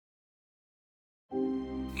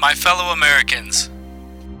My fellow Americans,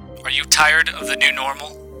 are you tired of the new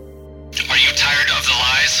normal? Are you tired of the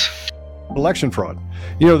lies? Election fraud.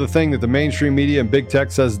 You know, the thing that the mainstream media and big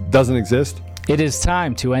tech says doesn't exist? It is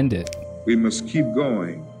time to end it. We must keep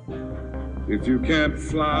going. If you can't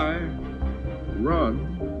fly, run.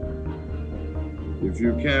 If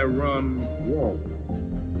you can't run, walk.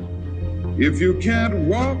 If you can't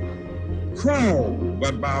walk, crawl.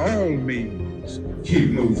 But by all means,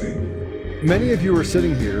 keep moving. Many of you are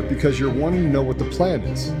sitting here because you're wanting to know what the plan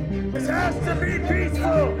is. This has to be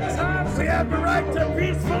peaceful. We have the right to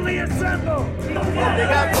peacefully assemble.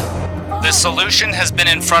 The solution has been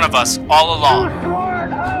in front of us all along.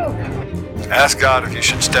 Ask God if you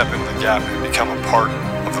should step in the gap and become a part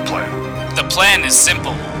of the plan. The plan is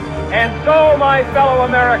simple. And so, my fellow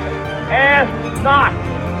Americans, ask not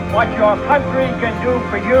what your country can do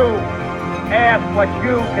for you. Ask what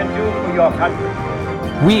you can do for your country.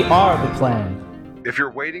 We are the plan. If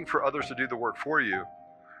you're waiting for others to do the work for you,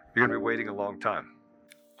 you're going to be waiting a long time.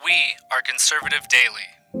 We are Conservative Daily.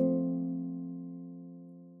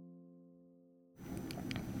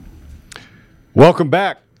 Welcome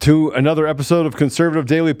back to another episode of Conservative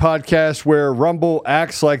Daily Podcast, where Rumble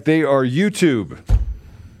acts like they are YouTube.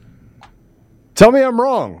 Tell me I'm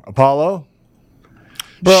wrong, Apollo.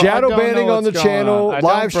 Bro, shadow banning on the channel,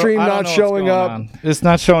 live stream not showing up. It's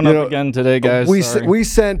not showing up again today, guys. We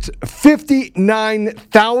sent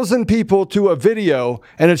 59,000 people to a video,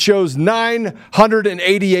 and it shows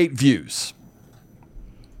 988 views.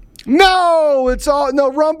 No,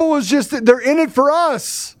 Rumble is just, they're in it for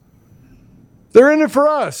us. They're in it for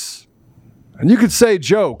us. And you could say,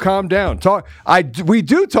 Joe, calm down. We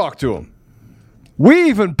do talk to them. We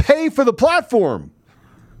even pay for the platform.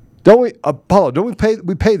 Don't we, Apollo? Don't we pay?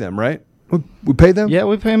 We pay them, right? We pay them. Yeah,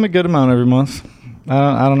 we pay them a good amount every month.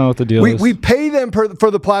 I don't know what the deal is. We pay them for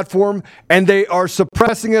the platform, and they are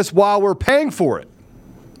suppressing us while we're paying for it.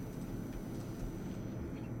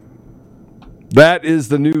 That is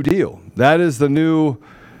the new deal. That is the new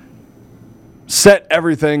set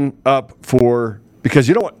everything up for, because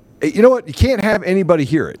you know what? You can't have anybody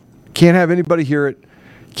hear it. Can't have anybody hear it.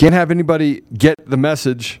 Can't have anybody get the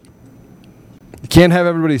message. You can't have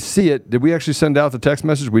everybody see it. Did we actually send out the text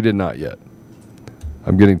message? We did not yet.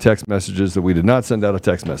 I'm getting text messages that we did not send out a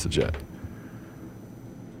text message yet.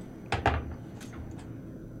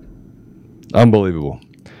 Unbelievable.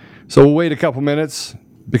 So we'll wait a couple minutes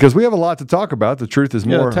because we have a lot to talk about. The truth is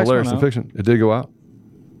more hilarious than fiction. It did go out?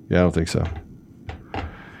 Yeah, I don't think so.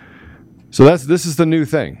 So this is the new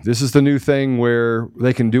thing. This is the new thing where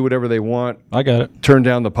they can do whatever they want. I got it. Turn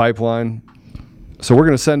down the pipeline. So we're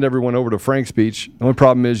going to send everyone over to Frank Speech. The only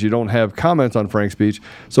problem is you don't have comments on Frank Speech.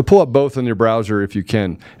 So pull up both in your browser if you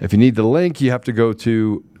can. If you need the link, you have to go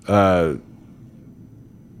to,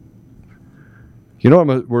 you know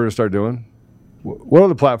what we're going to start doing? What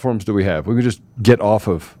other platforms do we have? We can just get off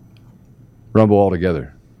of Rumble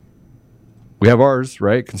altogether. We have ours,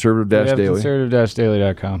 right? Conservative-Daily.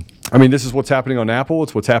 Conservative-Daily.com. I mean, this is what's happening on Apple.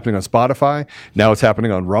 It's what's happening on Spotify. Now it's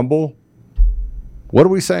happening on Rumble. What are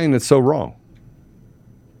we saying that's so wrong?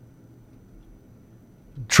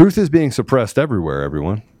 Truth is being suppressed everywhere,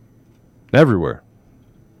 everyone. Everywhere.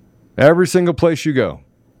 Every single place you go.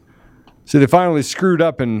 See, they finally screwed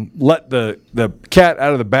up and let the cat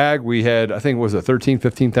out of the bag. We had, I think,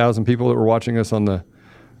 15,000 people that were watching us on the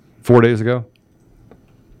 4 days ago.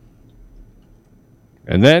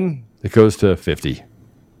 And then it goes to 50. It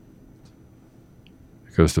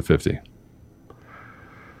goes to 50.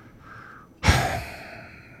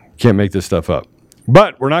 Can't make this stuff up.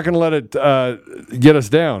 But we're not going to let it get us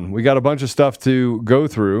down. We got a bunch of stuff to go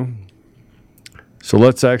through. So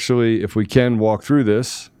let's actually, if we can, walk through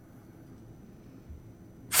this.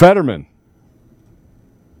 Fetterman.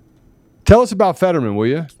 Tell us about Fetterman, will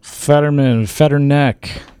you?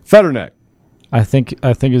 Fetterneck. I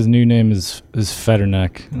think his new name is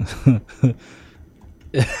Fetterneck.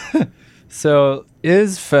 So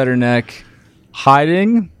is Fetterneck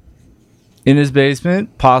hiding in his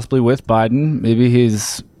basement, possibly with Biden? Maybe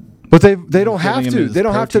he's. But they don't have to. They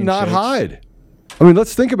don't have to not hide. I mean,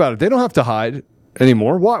 let's think about it. They don't have to hide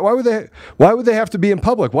anymore. Why would they? Why would they have to be in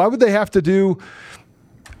public? Why would they have to do?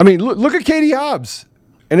 I mean, look at Katie Hobbs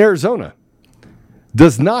in Arizona.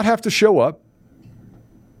 Does not have to show up.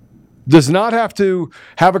 Does not have to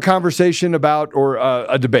have a conversation about or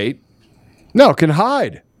a debate. No, can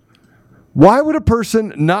hide. Why would a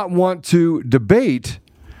person not want to debate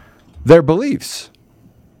their beliefs?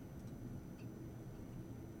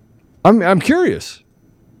 I'm curious.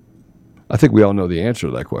 I think we all know the answer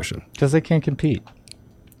to that question. Because they can't compete.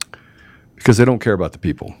 Because they don't care about the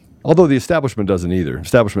people. Although the establishment doesn't either.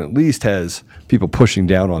 Establishment at least has people pushing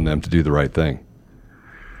down on them to do the right thing.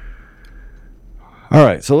 All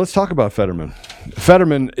right, so let's talk about Fetterman.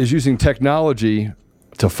 Fetterman is using technology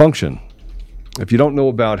to function. If you don't know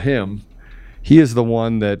about him, he is the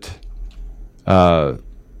one that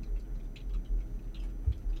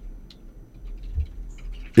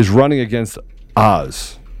is running against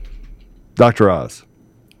Oz, Dr. Oz.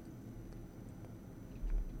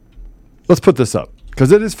 Let's put this up,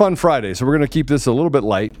 because it is Fun Friday, so we're going to keep this a little bit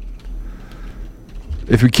light.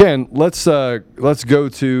 If we can, let's go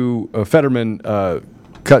to Fetterman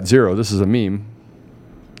Cut Zero. This is a meme.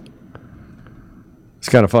 It's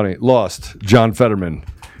kind of funny. Lost, John Fetterman.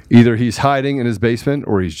 Either he's hiding in his basement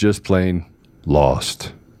or he's just plain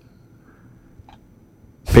lost.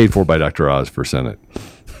 Paid for by Dr. Oz for Senate.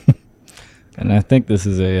 And I think this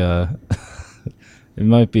is it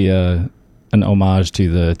might be an homage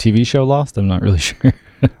to the TV show Lost. I'm not really sure.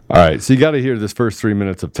 All right, so you got to hear this first 3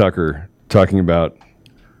 minutes of Tucker talking about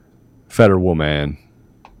Fetterwoman.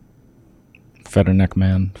 Fetterneck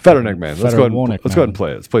man. Fetterneck man. Let's go ahead and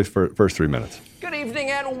play it. Let's play the first 3 minutes. Good evening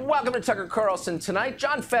and welcome to Tucker Carlson Tonight.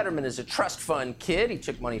 John Fetterman is a trust fund kid. He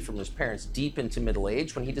took money from his parents deep into middle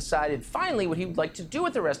age when he decided finally what he would like to do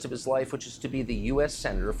with the rest of his life, which is to be the U.S.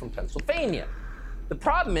 Senator from Pennsylvania. The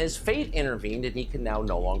problem is fate intervened and he can now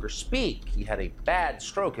no longer speak. He had a bad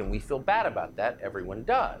stroke and we feel bad about that. Everyone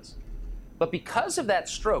does. But because of that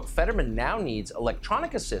stroke, Fetterman now needs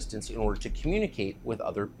electronic assistance in order to communicate with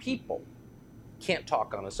other people. Can't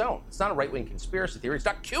talk on his own. It's not a right-wing conspiracy theory. It's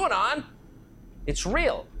not QAnon. It's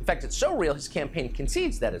real. In fact, it's so real, his campaign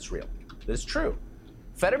concedes that it's real. That it's true.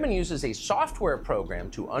 Fetterman uses a software program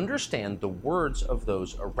to understand the words of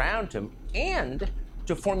those around him and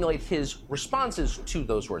to formulate his responses to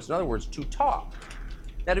those words. In other words, to talk.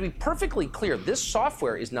 Now, to be perfectly clear, this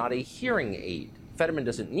software is not a hearing aid. Fetterman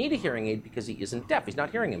doesn't need a hearing aid because he isn't deaf. He's not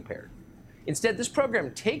hearing impaired. Instead, this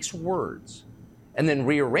program takes words and then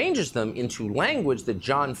rearranges them into language that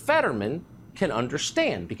John Fetterman can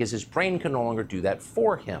understand because his brain can no longer do that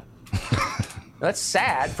for him. That's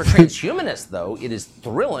sad for transhumanists, though. It is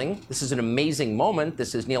thrilling. This is an amazing moment.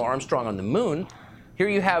 This is Neil Armstrong on the moon. Here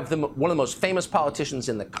you have one of the most famous politicians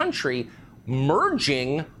in the country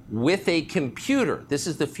merging with a computer. This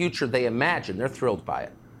is the future they imagine. They're thrilled by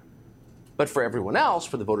it. But for everyone else,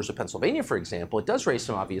 for the voters of Pennsylvania, for example, it does raise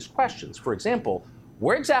some obvious questions. For example,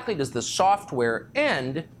 where exactly does the software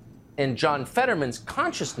end and John Fetterman's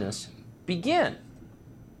consciousness begin?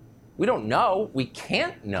 We don't know. We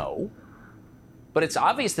can't know. But it's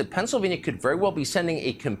obvious that Pennsylvania could very well be sending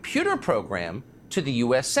a computer program to the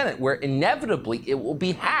U.S. Senate, where inevitably it will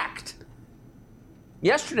be hacked.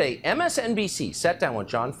 Yesterday, MSNBC sat down with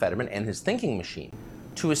John Fetterman and his thinking machine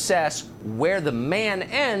to assess where the man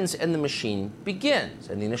ends and the machine begins.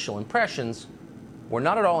 And the initial impressions were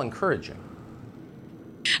not at all encouraging.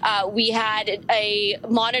 We had a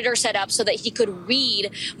monitor set up so that he could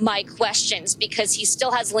read my questions because he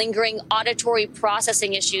still has lingering auditory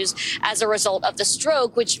processing issues as a result of the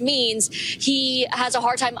stroke, which means he has a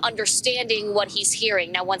hard time understanding what he's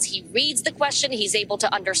hearing. Now, once he reads the question, he's able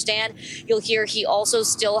to understand. You'll hear he also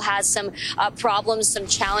still has some problems, some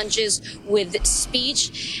challenges with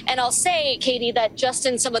speech. And I'll say, Katie, that just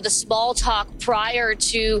in some of the small talk prior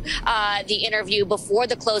to the interview, before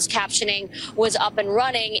the closed captioning was up and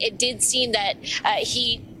running, it did seem that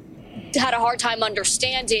he had a hard time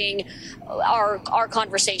understanding our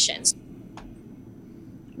conversations.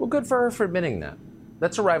 Well, good for her for admitting that.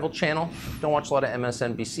 That's a rival channel. Don't watch a lot of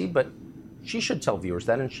MSNBC, but she should tell viewers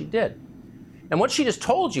that, and she did. And what she just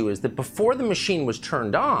told you is that before the machine was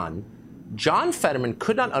turned on, John Fetterman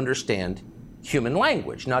could not understand human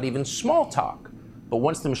language, not even small talk. But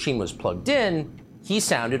once the machine was plugged in, he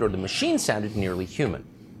sounded, or the machine sounded, nearly human.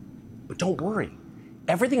 But don't worry.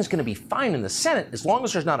 Everything's going to be fine in the Senate as long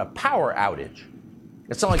as there's not a power outage.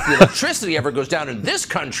 It's not like the electricity ever goes down in this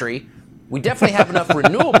country. We definitely have enough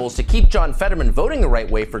renewables to keep John Fetterman voting the right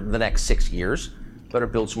way for the next 6 years. Better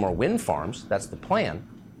build some more wind farms. That's the plan.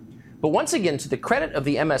 But once again, to the credit of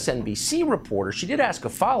the MSNBC reporter, she did ask a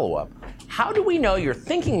follow-up. How do we know your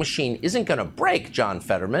thinking machine isn't going to break, John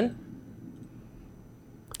Fetterman?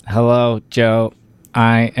 Hello, Joe.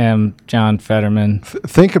 I am John Fetterman.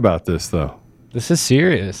 Think about this, though. This is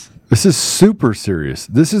serious. This is super serious.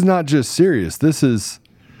 This is not just serious. This is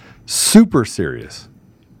super serious.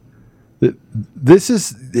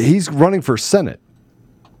 He's running for Senate.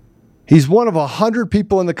 He's one of 100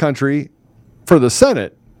 people in the country for the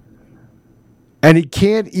Senate, and he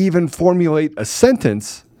can't even formulate a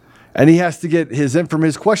sentence, and he has to get his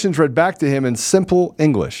questions read back to him in simple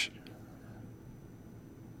English.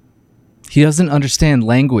 He doesn't understand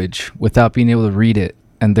language without being able to read it,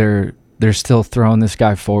 and they're still throwing this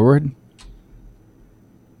guy forward.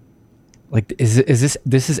 Like, is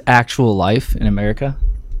this actual life in America?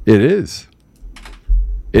 It is.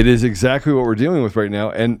 It is exactly what we're dealing with right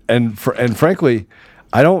now, and frankly,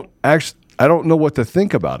 I don't know what to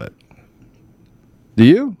think about it. Do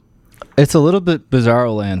you? It's a little bit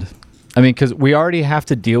bizarro land. I mean, because we already have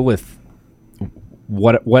to deal with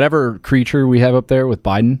whatever creature we have up there with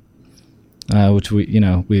Biden, which we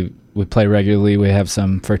play regularly. We have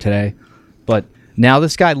some for today, but now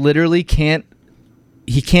this guy literally can't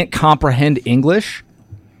comprehend English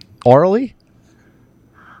orally.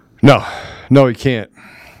 No, he can't.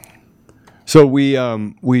 So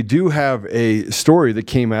we do have a story that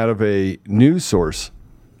came out of a news source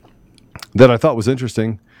that I thought was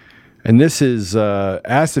interesting. And this is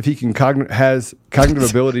asked if he has cognitive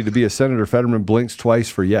ability to be a senator. Fetterman blinks twice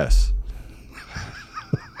for yes.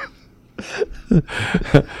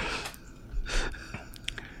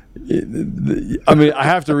 I mean, I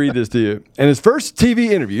have to read this to you. In his first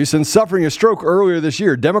TV interview since suffering a stroke earlier this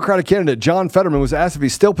year, Democratic candidate John Fetterman was asked if he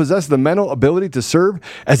still possessed the mental ability to serve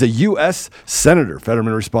as a U.S. senator.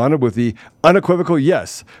 Fetterman responded with the unequivocal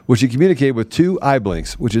yes, which he communicated with 2 eye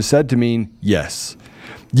blinks, which is said to mean yes.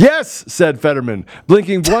 Yes, said Fetterman,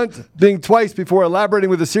 blinking twice before elaborating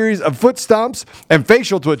with a series of foot stomps and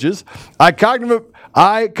facial twitches.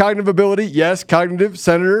 Cognitive ability, yes. Cognitive,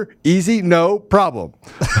 senator, easy, no problem.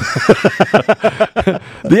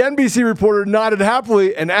 The NBC reporter nodded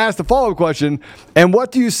happily and asked a follow-up question, and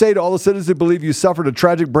what do you say to all the citizens who believe you suffered a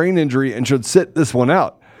tragic brain injury and should sit this one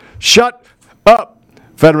out? Shut up.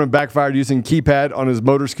 Fetterman backfired using keypad on his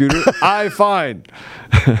motor scooter. Fine.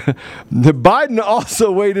 Biden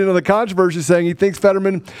also weighed in on the controversy, saying he thinks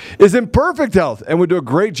Fetterman is in perfect health and would do a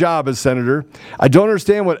great job as senator. I don't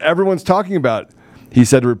understand what everyone's talking about, he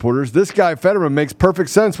said to reporters. This guy, Fetterman, makes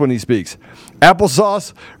perfect sense when he speaks.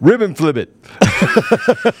 Applesauce, ribbon flip it.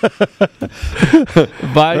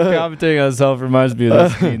 Biden commenting on himself reminds me of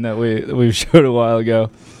that scene that we showed a while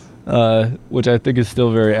ago. Which I think is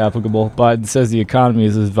still very applicable. Biden says the economy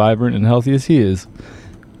is as vibrant and healthy as he is.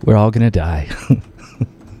 We're all going to die.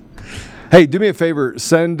 Hey, do me a favor.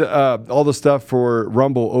 Send all the stuff for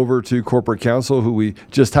Rumble over to corporate counsel, who we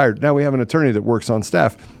just hired. Now we have an attorney that works on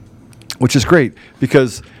staff, which is great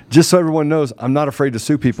because just so everyone knows, I'm not afraid to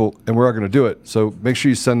sue people, and we're all going to do it. So make sure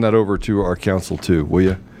you send that over to our counsel too, will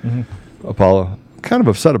you? Mm-hmm. Apollo. Kind of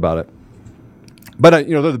upset about it. But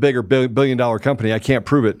they're the bigger billion-dollar company. I can't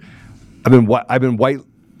prove it. I've been white.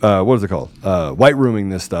 What is it called? White rooming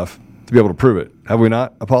this stuff to be able to prove it. Have we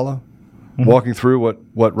not, Apollo? Mm-hmm. Walking through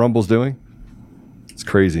what Rumble's doing. It's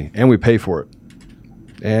crazy, and we pay for it.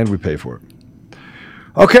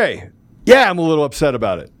 Okay. Yeah, I'm a little upset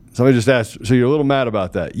about it. Somebody just asked. So you're a little mad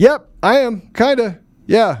about that? Yep, I am. Kinda.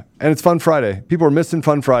 Yeah, and it's Fun Friday. People are missing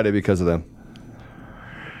Fun Friday because of them.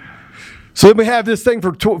 So then we have this thing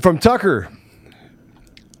from Tucker.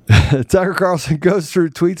 Tucker Carlson goes through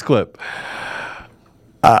tweets clip.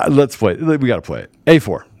 Let's play it. We got to play it.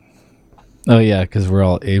 A4. Oh, yeah, because we're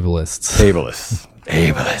all ableists.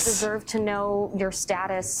 Ableists. Deserve to know your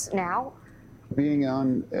status now? Being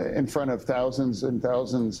in front of thousands and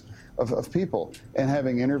thousands of people and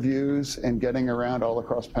having interviews and getting around all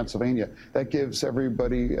across Pennsylvania, that gives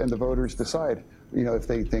everybody and the voters decide, if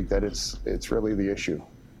they think that it's really the issue.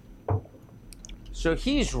 So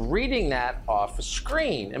he's reading that off a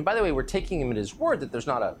screen. And by the way, we're taking him at his word that there's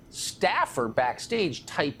not a staffer backstage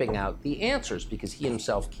typing out the answers because he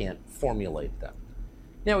himself can't formulate them.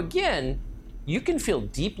 Now, again, you can feel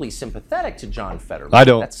deeply sympathetic to John Fetterman. I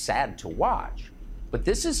don't. That's sad to watch. But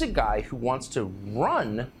this is a guy who wants to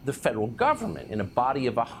run the federal government in a body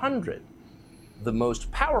of 100, the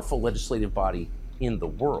most powerful legislative body in the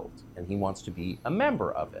world. And he wants to be a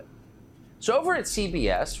member of it. So over at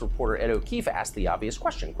CBS, reporter Ed O'Keefe asked the obvious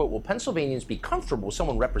question, quote, will Pennsylvanians be comfortable with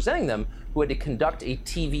someone representing them who had to conduct a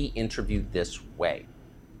TV interview this way?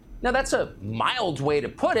 Now, that's a mild way to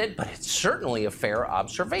put it, but it's certainly a fair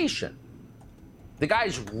observation. The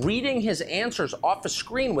guy's reading his answers off a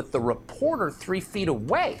screen with the reporter 3 feet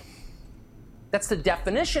away. That's the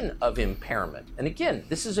definition of impairment. And again,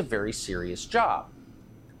 this is a very serious job.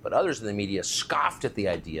 But others in the media scoffed at the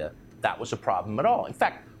idea that was a problem at all. In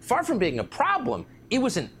fact, far from being a problem, it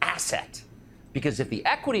was an asset. Because if the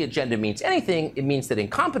equity agenda means anything, it means that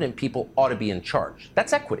incompetent people ought to be in charge.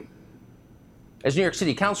 That's equity. As New York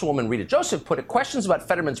City Councilwoman Rita Joseph put it, questions about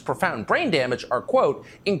Fetterman's profound brain damage are, quote,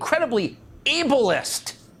 incredibly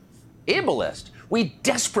ableist. Ableist. We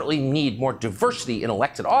desperately need more diversity in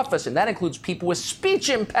elected office, and that includes people with speech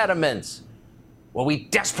impediments. Well, we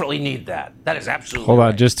desperately need that. That is absolutely Hold on,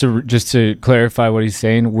 right. just to clarify what he's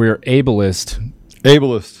saying, we're ableist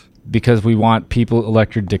because we want people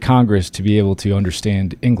elected to Congress to be able to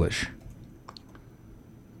understand English.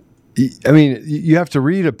 I mean, you have to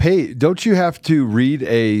read a page. Don't you have to read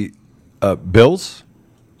bills?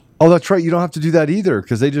 Oh, that's right. You don't have to do that either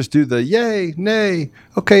because they just do the yay, nay.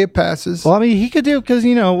 Okay, it passes. Well, I mean, he could do because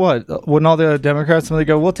you know what? When all the Democrats, when they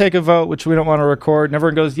go, we'll take a vote, which we don't want to record, and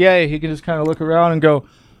everyone goes, yay, he can just kind of look around and go,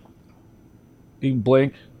 you can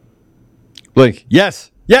blink. Blink.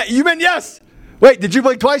 Yes. Yeah, you meant yes. Wait, did you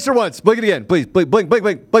blink twice or once? Blink it again, please. Blink.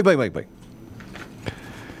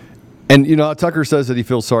 And, you know, Tucker says that he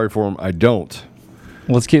feels sorry for him. I don't.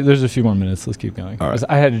 Let's keep. There's a few more minutes. Let's keep going. All right.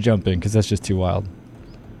 I had to jump in because that's just too wild.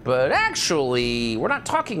 But actually, we're not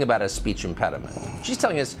talking about a speech impediment. She's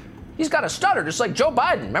telling us he's got a stutter, just like Joe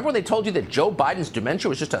Biden. Remember when they told you that Joe Biden's dementia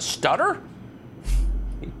was just a stutter?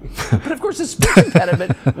 But of course, a speech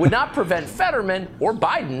impediment would not prevent Fetterman or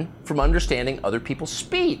Biden from understanding other people's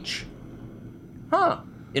speech.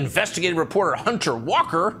 Investigative reporter Hunter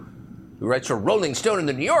Walker, who writes for Rolling Stone and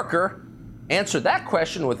The New Yorker, answered that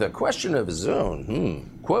question with a question of his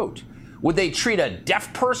own. Quote, would they treat a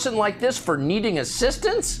deaf person like this for needing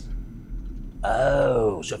assistance?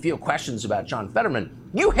 Oh, so if you have questions about John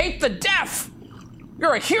Fetterman, you hate the deaf.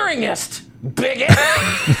 You're a hearingist, bigot.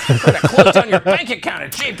 We're going to close down your bank account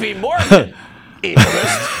at JP Morgan,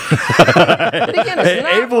 ableist. But again, it's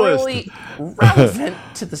not really relevant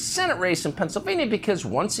to the Senate race in Pennsylvania because,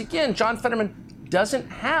 once again, John Fetterman doesn't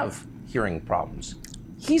have hearing problems.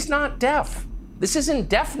 He's not deaf. This isn't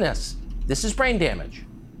deafness. This is brain damage.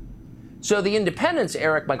 So the Independent's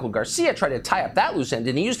Eric Michael Garcia tried to tie up that loose end,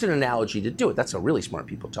 and he used an analogy to do it. That's how really smart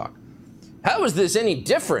people talk. How is this any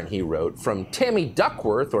different, he wrote, from Tammy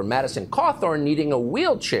Duckworth or Madison Cawthorn needing a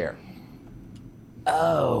wheelchair?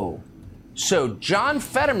 Oh, so John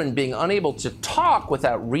Fetterman being unable to talk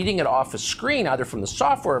without reading it off a screen, either from the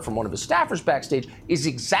software or from one of his staffers backstage, is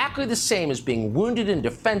exactly the same as being wounded in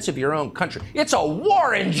defense of your own country. It's a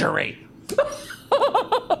war injury.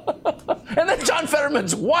 And then John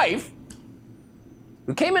Fetterman's wife,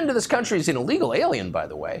 who came into this country as an illegal alien, by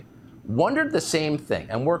the way, wondered the same thing.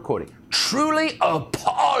 And we're quoting, truly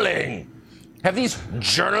appalling. Have these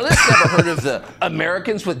journalists never heard of the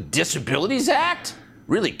Americans with Disabilities Act?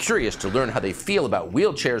 Really curious to learn how they feel about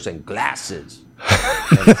wheelchairs and glasses.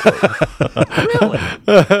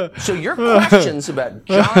 Really? So your questions about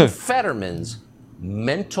John Fetterman's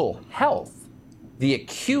mental health, the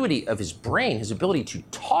acuity of his brain, his ability to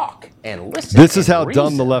talk and listen. This is how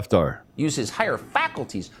dumb the left are. Use his higher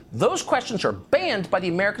faculties. Those questions are banned by the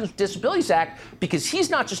Americans with Disabilities Act because he's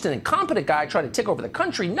not just an incompetent guy trying to take over the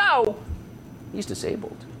country. No, he's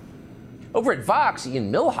disabled. Over at Vox, Ian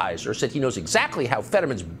Millhiser said he knows exactly how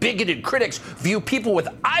Fetterman's bigoted critics view people with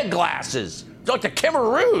eyeglasses, like the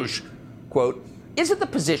Khmer Rouge. Quote, is it the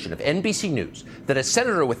position of NBC News that a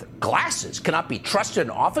senator with glasses cannot be trusted in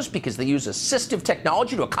office because they use assistive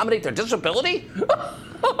technology to accommodate their disability?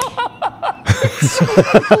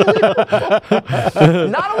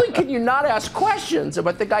 Not only can you not ask questions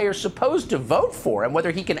about the guy you're supposed to vote for and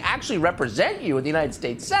whether he can actually represent you in the United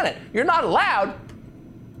States Senate, you're not allowed.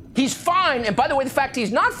 He's fine, and by the way, the fact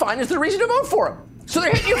he's not fine is the reason to vote for him. So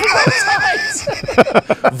they're hitting you from both sides.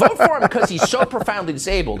 Vote for him because he's so profoundly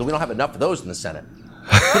disabled, and we don't have enough of those in the Senate.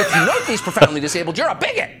 But if you know he's profoundly disabled, you're a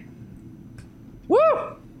bigot. Woo!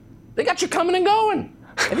 They got you coming and going.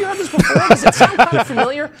 Have you heard this before? Does it sound kind of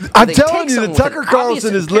familiar? I'm telling you that Tucker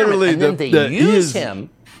Carlson is literally they use him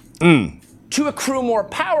to accrue more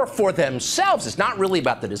power for themselves. It's not really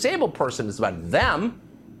about the disabled person, it's about them.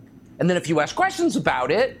 And then if you ask questions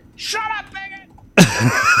about it, shut up, bigot!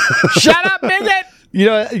 Shut up, bigot! You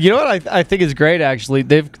know what I think is great, actually?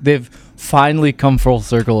 They've finally come full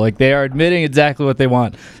circle. Like, they are admitting exactly what they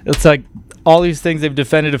want. It's like all these things they've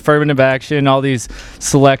defended affirmative action, all these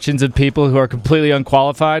selections of people who are completely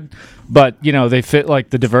unqualified, but, you know, they fit, like,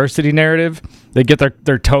 the diversity narrative. They get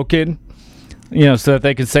their token, you know, so that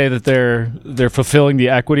they can say that they're fulfilling the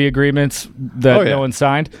equity agreements that no one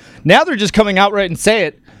signed. Now they're just coming outright and say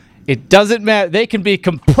it. It doesn't matter. They can be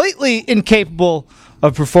completely incapable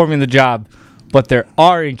of performing the job, but there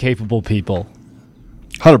are incapable people.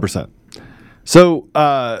 100%. So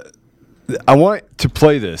I want to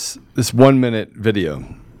play this 1 minute video.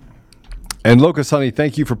 And Locust Honey,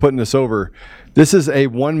 thank you for putting this over. This is a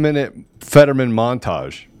 1 minute Fetterman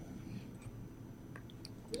montage.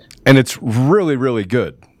 And it's really, really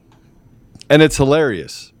good. And it's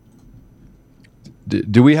hilarious.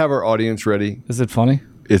 Do we have our audience ready? Is it funny?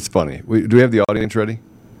 It's funny. Do we have the audience ready?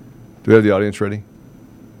 Do we have the audience ready?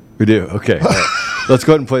 We do. Okay. All right. Let's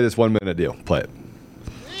go ahead and play this 1 minute deal. Play it.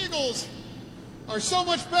 Eagles are so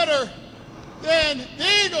much better than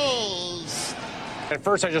the Eagles. At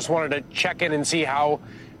first, I just wanted to check in and see how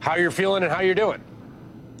you're feeling and how you're doing.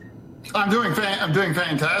 I'm doing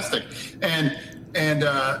fantastic, and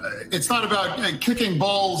it's not about kicking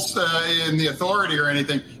balls in the authority or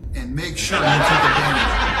anything. And make sure you take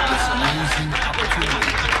advantage of this amazing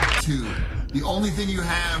opportunity. The only thing you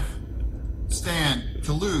have, Stan,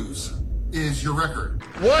 to lose is your record.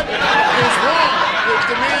 What is wrong with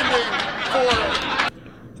demanding for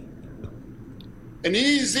an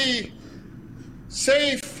easy,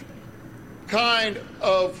 safe kind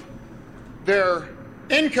of their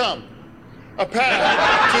income? A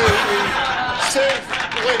path to a safe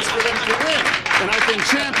place for them to win. And I can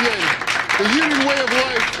champion the union way of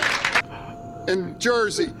life in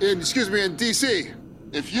DC.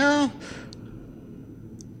 If you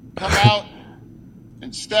come out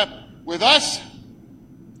and step with us,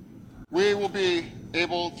 we will be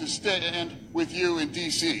able to stand with you in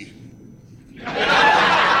DC.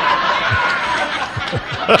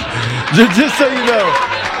 Just so you know,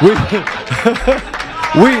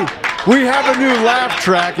 we have a new laugh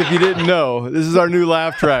track. If you didn't know, this is our new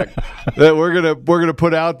laugh track that we're gonna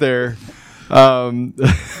put out there.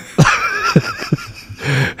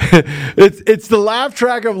 It's the laugh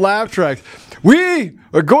track of laugh tracks. We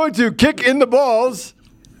are going to kick in the balls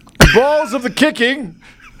of the kicking.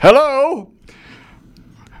 Hello,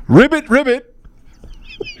 ribbit, froggy,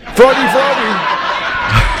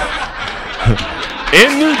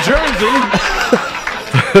 in New Jersey.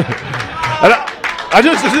 And I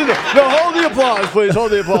just no, hold the applause, please.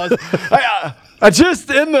 Hold the applause. I just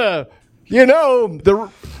in the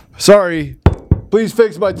sorry. Please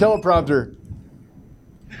fix my teleprompter.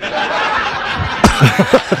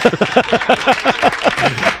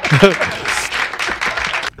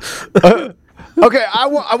 Okay, I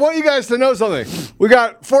want you guys to know something. We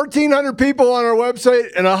got 1,400 people on our website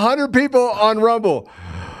and 100 people on Rumble.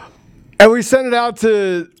 And we sent it out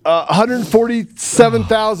to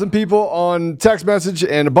 147,000 people on text message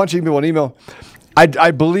and a bunch of people on email. I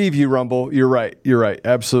believe you, Rumble. You're right.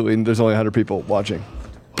 Absolutely. And there's only 100 people watching.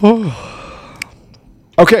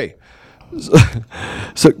 Okay.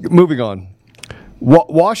 So moving on.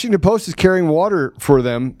 Washington Post is carrying water for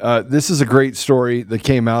them. This is a great story that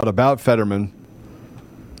came out about Fetterman.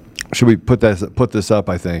 Should we put this up,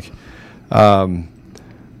 I think.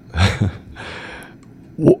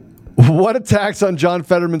 What attacks on John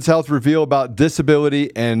Fetterman's health reveal about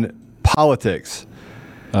disability and politics?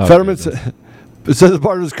 Fetterman says as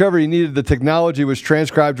part of his recovery, he needed the technology which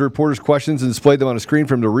transcribed reporters' questions and displayed them on a screen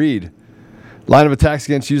for him to read. Line of attacks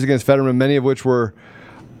used against Fetterman, many of which were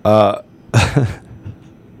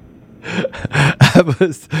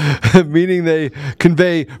meaning they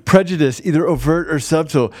convey prejudice, either overt or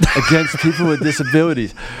subtle, against people with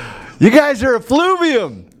disabilities. You guys are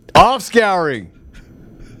effluvium, off-scouring,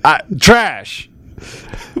 trash.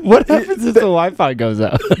 What happens if the Wi-Fi goes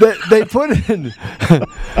out? They put in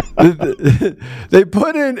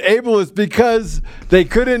ableist because they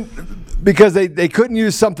couldn't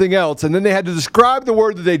use something else, and then they had to describe the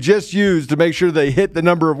word that they just used to make sure they hit the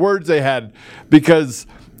number of words they had, because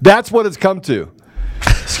that's what it's come to.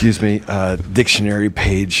 Excuse me, dictionary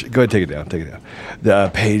page. Go ahead, take it down. The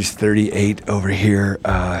page 38 over here.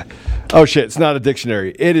 Oh shit, it's not a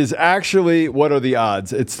dictionary. It is actually What Are the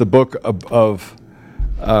Odds? It's the book of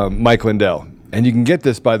Mike Lindell, and you can get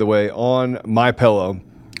this, by the way, on MyPillow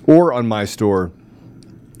or on my store.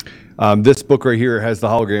 This book right here has the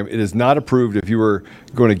hologram. It is not approved. If you were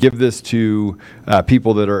going to give this to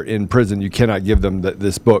people that are in prison, you cannot give them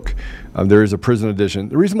this book. There is a prison edition.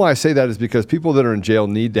 The reason why I say that is because people that are in jail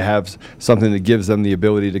need to have something that gives them the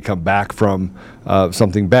ability to come back from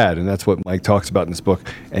something bad, and that's what Mike talks about in this book.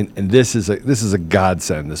 And this is a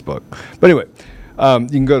godsend, this book. But anyway, you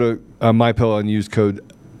can go to MyPillow and use code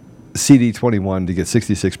CD21 to get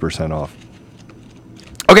 66% off.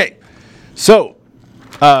 Okay, so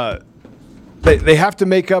they have to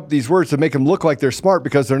make up these words to make them look like they're smart,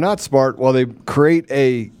 because they're not smart. While they create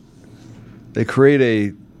a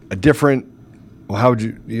different. Well, how would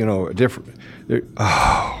a different?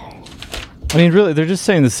 I mean, really, they're just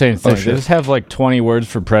saying the same thing. They just have like 20 words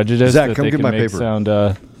for prejudice. Zach, that come they get can my make paper. Sound.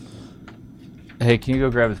 Hey, can you go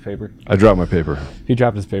grab his paper? I dropped my paper. He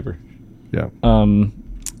dropped his paper. Yeah.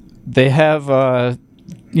 They have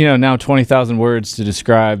now 20,000 words to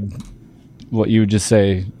describe what you would just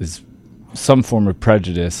say is some form of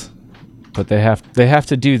prejudice, but they have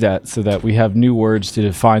to do that so that we have new words to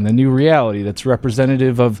define the new reality that's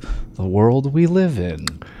representative of the world we live in.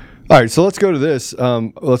 All right, so let's go to this.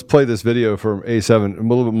 Let's play this video from A7, a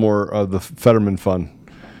little bit more of the Fetterman fun.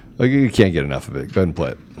 You can't get enough of it. Go ahead and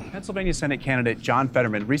play it. Pennsylvania Senate candidate John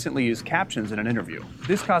Fetterman recently used captions in an interview.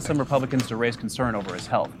 This caused some Republicans to raise concern over his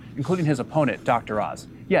health, including his opponent, Dr. Oz.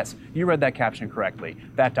 Yes, you read that caption correctly.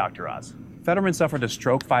 That Dr. Oz. Fetterman suffered a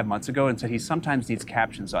stroke 5 months ago and said he sometimes needs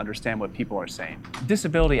captions to understand what people are saying.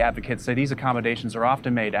 Disability advocates say these accommodations are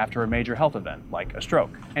often made after a major health event, like a stroke.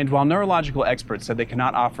 And while neurological experts said they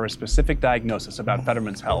cannot offer a specific diagnosis about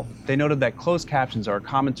Fetterman's health, they noted that closed captions are a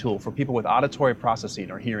common tool for people with auditory processing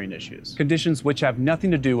or hearing issues, conditions which have nothing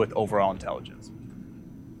to do with overall intelligence.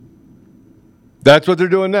 That's what they're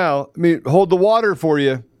doing now. I mean, hold the water for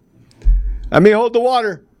you. Hold the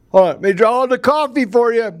water. Hold on. Let me draw the coffee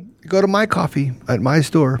for you. Go to My Coffee at my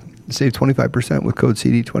store and save 25% with code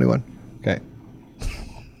CD21. Okay.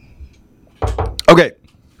 Okay.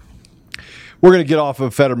 We're going to get off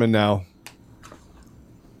of Fetterman now.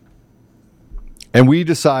 And we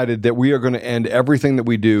decided that we are going to end everything that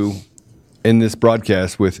we do in this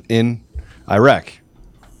broadcast with in Iraq.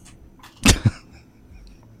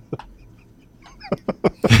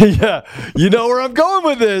 Yeah. You know where I'm going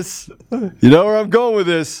with this.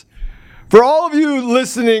 For all of you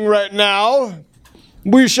listening right now,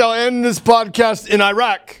 we shall end this podcast in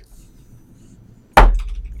Iraq.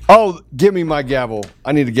 Oh, give me my gavel.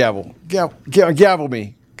 I need a gavel. Gavel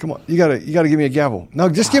me. Come on. You gotta give me a gavel. No,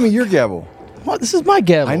 just give me your gavel. What? This is my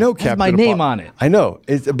gavel. I know, Captain. It has my name on it. I know.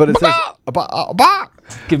 But it says...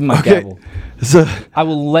 Give me my gavel. So, I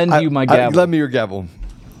will lend you my gavel. Lend me your gavel.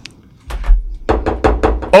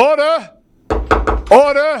 Order!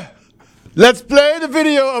 Order! Let's play the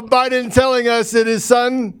video of Biden telling us that his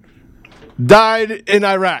son died in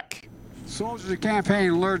Iraq. Soldiers of the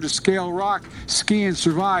campaign learned to scale rock, ski, and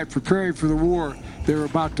survive, preparing for the war they were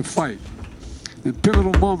about to fight. The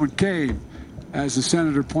pivotal moment came, as the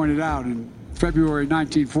senator pointed out, in February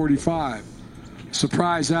 1945. A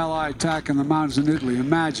surprise Allied attack in the mountains in Italy.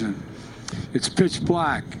 Imagine. It's pitch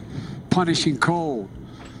black, punishing cold.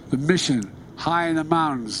 The mission high in the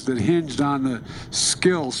mountains that hinged on the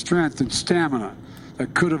skill, strength, and stamina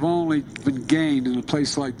that could have only been gained in a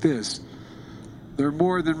place like this. They were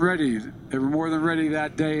more than ready. They were more than ready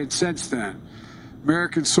that day and since then.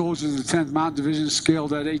 American soldiers of the 10th Mountain Division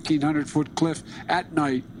scaled that 1,800-foot cliff at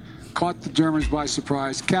night, caught the Germans by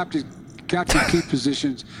surprise, captured key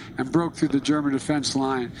positions, and broke through the German defense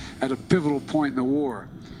line at a pivotal point in the war.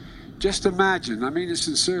 Just imagine, I mean it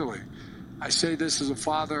sincerely, I say this as a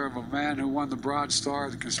father of a man who won the Broad Star,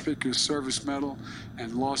 the Conspicuous Service Medal,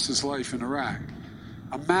 and lost his life in Iraq.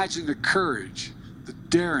 Imagine the courage, the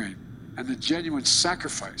daring, and the genuine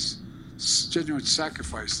sacrifice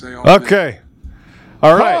they all made. Okay.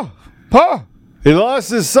 All right. He lost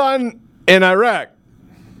his son in Iraq.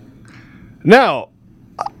 Now,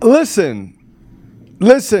 listen.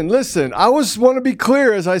 I always want to be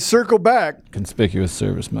clear as I circle back. Conspicuous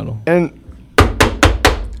Service Medal. And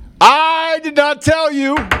I did not tell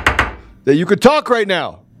you that you could talk right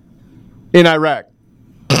now in Iraq.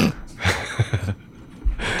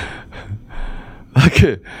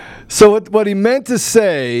 Okay. So what he meant to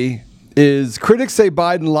say is critics say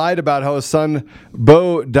Biden lied about how his son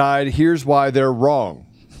Beau died. Here's why they're wrong.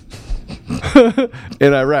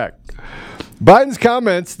 In Iraq. Biden's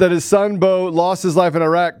comments that his son Beau lost his life in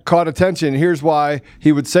Iraq caught attention. Here's why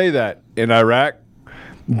he would say that in Iraq.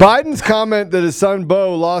 Biden's comment that his son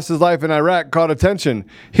Beau lost his life in Iraq caught attention.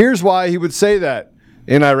 Here's why he would say that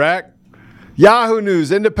in Iraq. Yahoo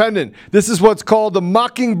News, Independent. This is what's called the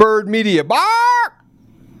Mockingbird media. Bark!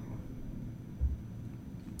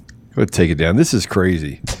 I'm going to take it down. This is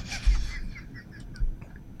crazy.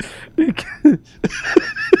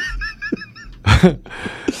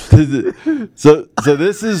 So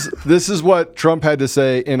this is what Trump had to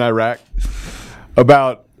say in Iraq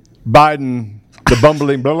about Biden, the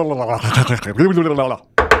bumbling blah, blah, blah, blah.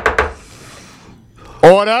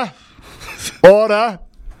 Order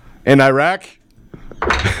in Iraq.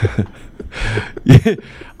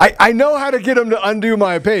 I know how to get him to undo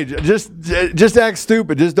my page. Just act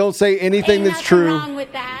stupid. Just don't say anything that's true. Ain't nothing wrong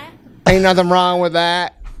with that. Ain't nothing wrong with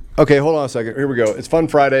that. Okay, hold on a second. Here we go. It's Fun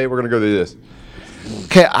Friday. We're going to go through this.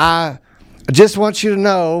 Okay, I just want you to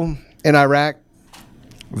know in Iraq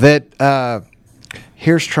that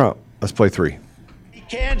here's Trump. Let's play 3. He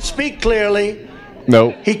can't speak clearly.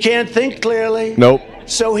 Nope. He can't think clearly. Nope.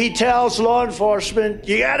 So he tells law enforcement,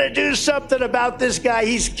 you got to do something about this guy.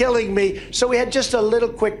 He's killing me. So we had just a little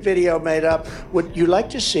quick video made up. Would you like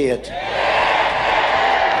to see it?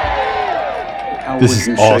 How would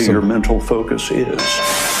you say your mental focus is?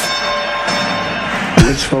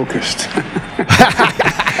 It's focused.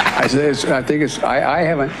 I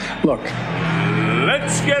haven't. Look.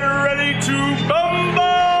 Let's get ready to bumble!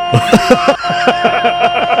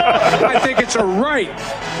 I think it's a right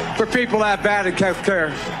for people to have bad health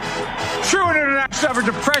care. True internet suffered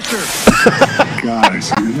the pressure.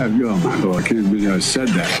 Guys, I can't believe I said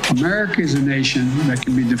that. America is a nation that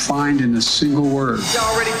can be defined in a single word.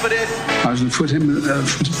 Y'all ready for this? I was going to put him.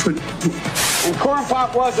 And Corn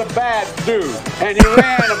Pop was a bad dude, and he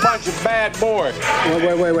ran a bunch of bad boys.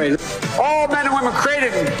 Wait. All men and women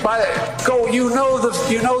created by the go. You know the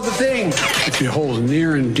thing. If it holds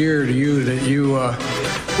near and dear to you that you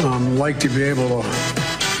like to be able to.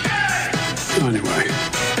 Anyway.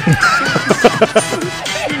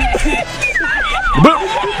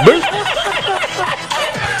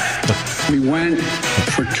 We went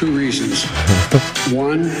for two reasons.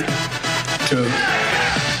 One, to.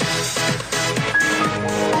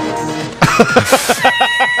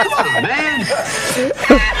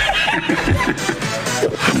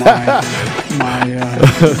 Come on, man.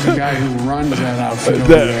 The guy who runs that outfit over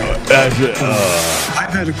there. That's it.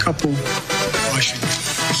 I've had a couple Washington.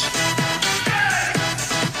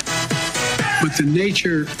 But the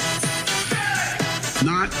nature,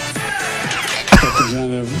 not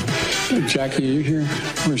Representative Jackie, are you here?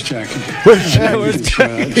 Where's Jackie? Where's Jackie? Ready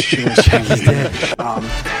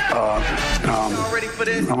for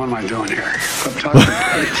this? What am I doing here? I'm talking.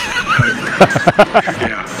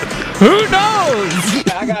 Yeah. Who knows?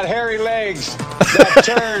 I got hairy legs that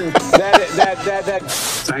turn. That.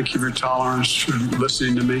 Thank you for your tolerance, for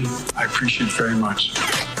listening to me. I appreciate it very much.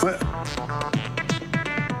 What?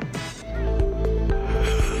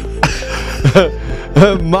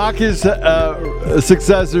 Mock his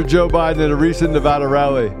successor, Joe Biden, at a recent Nevada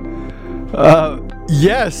rally.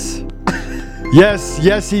 Yes,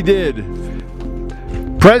 he did.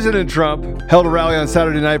 President Trump held a rally on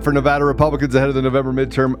Saturday night for Nevada Republicans ahead of the November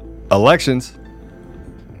midterm elections.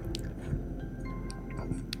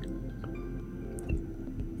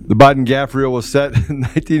 The Biden gaffe reel was set in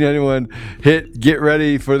 1991. Hit "Get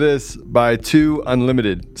Ready for This" by 2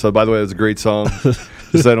 Unlimited. So, by the way, that's a great song. Just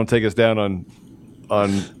so they don't take us down on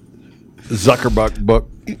Zuckerbuck book.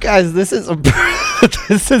 You guys, this is a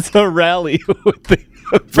rally with the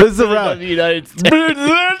President of the United States. But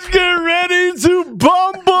let's get ready to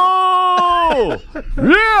bumble.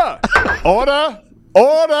 Yeah. Order.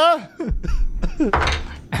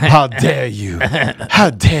 How dare you? How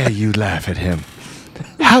dare you laugh at him?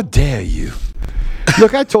 How dare you?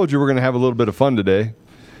 Look, I told you we're going to have a little bit of fun today.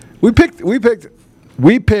 We picked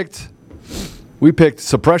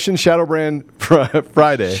Suppression Shadowbrand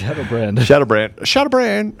Friday. Shadowbrand.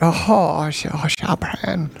 Oh,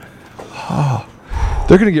 Shadowbrand. Oh.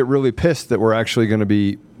 They're going to get really pissed that we're actually going to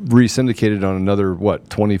be re-syndicated on another,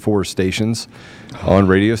 24 stations on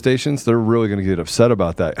radio stations. They're really going to get upset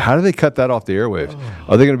about that. How do they cut that off the airwaves?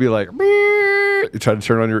 Are they going to be like, you try to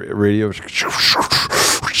turn on your radio?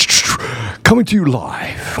 Coming to you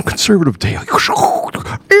live, Conservative Daily.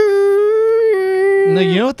 No,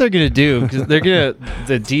 you know what they're gonna do? Because they're gonna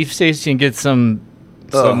the deep station get some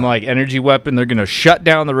like energy weapon. They're gonna shut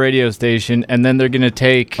down the radio station, and then they're gonna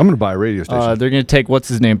take. I'm gonna buy a radio station. They're gonna take what's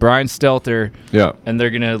his name, Brian Stelter. Yeah. And they're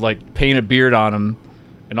gonna like paint a beard on him,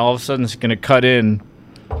 and all of a sudden it's gonna cut in.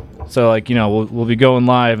 So like we'll be going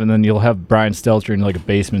live, and then you'll have Brian Stelter in like a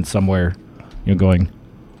basement somewhere, going.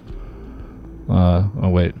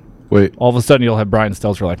 Wait. All of a sudden you'll have Brian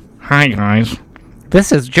Stelter like, "Hi guys.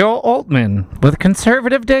 This is Joe Altman with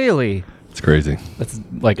Conservative Daily." It's crazy. That's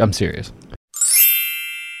like, I'm serious.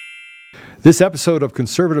 This episode of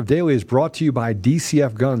Conservative Daily is brought to you by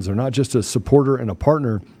DCF Guns. They're not just a supporter and a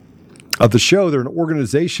partner of the show. They're an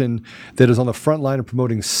organization that is on the front line of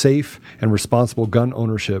promoting safe and responsible gun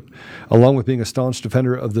ownership. Along with being a staunch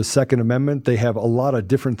defender of the Second Amendment, they have a lot of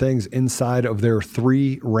different things inside of their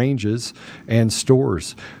 3 ranges and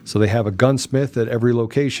stores. So they have a gunsmith at every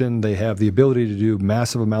location. They have the ability to do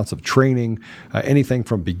massive amounts of training, anything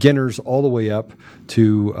from beginners all the way up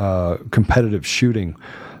to competitive shooting.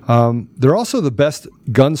 They're also the best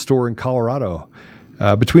gun store in Colorado.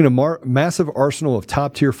 Between a massive arsenal of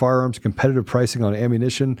top-tier firearms, competitive pricing on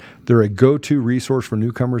ammunition, they're a go-to resource for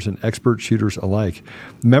newcomers and expert shooters alike.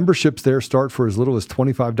 Memberships there start for as little as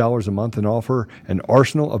 $25 a month and offer an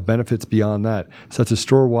arsenal of benefits beyond that, such as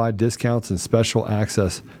store-wide discounts and special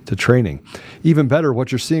access to training. Even better,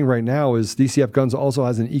 what you're seeing right now is DCF Guns also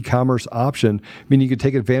has an e-commerce option, meaning you can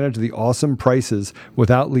take advantage of the awesome prices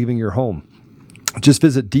without leaving your home. Just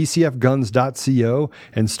visit dcfguns.co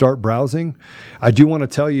and start browsing. I do want to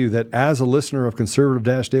tell you that as a listener of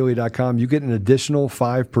conservative-daily.com, you get an additional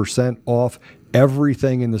 5% off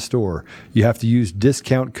everything in the store, you have to use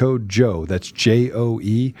discount code Joe. That's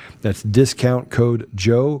JOE. That's discount code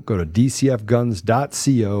Joe. Go to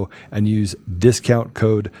dcfguns.co and use discount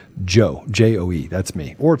code Joe. JOE. That's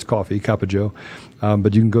me. Or it's coffee, cup of Joe.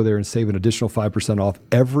 But you can go there and save an additional 5% off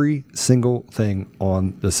every single thing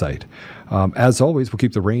on the site. As always, we'll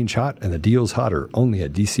keep the range hot and the deals hotter only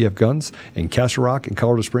at DCF Guns in Castle Rock and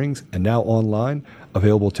Colorado Springs, and now online,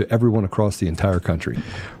 available to everyone across the entire country.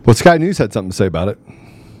 Well, Sky News had something to say about it.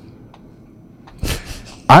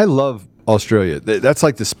 I love Australia. That's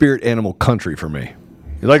like the spirit animal country for me.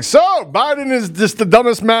 You're like, so Biden is just the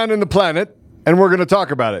dumbest man in the planet, and we're going to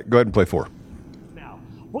talk about it. Go ahead and play 4.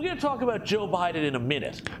 We're going to talk about Joe Biden in a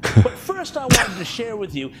minute. But first, I wanted to share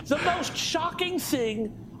with you the most shocking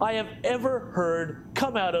thing I have ever heard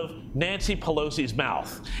come out of Nancy Pelosi's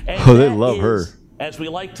mouth. And they love her. As we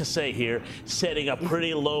like to say here, setting a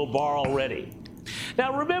pretty low bar already.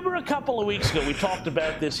 Now, remember a couple of weeks ago, we talked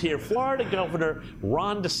about this here. Florida Governor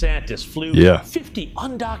Ron DeSantis flew 50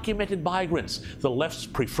 undocumented migrants, the left's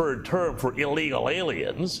preferred term for illegal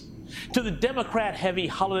aliens, to the Democrat-heavy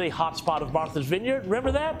holiday hotspot of Martha's Vineyard.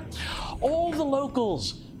 Remember that? All the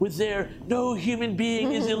locals with their "no human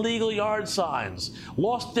being is illegal" yard signs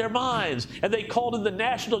lost their minds, and they called in the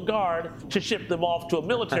National Guard to ship them off to a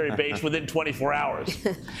military base within 24 hours.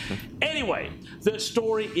 Anyway, the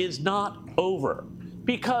story is not over,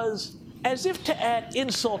 because as if to add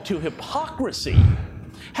insult to hypocrisy,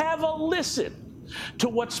 have a listen to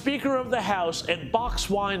what Speaker of the House and box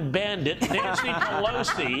wine bandit Nancy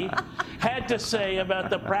Pelosi had to say about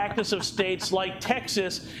the practice of states like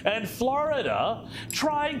Texas and Florida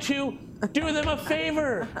trying to do them a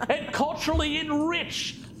favor and culturally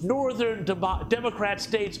enrich northern Democrat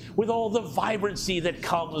states with all the vibrancy that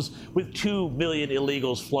comes with 2 million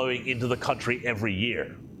illegals flowing into the country every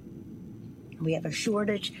year. We have a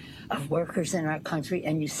shortage of workers in our country,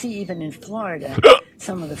 and you see even in Florida,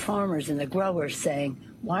 some of the farmers and the growers saying,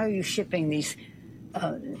 why are you shipping these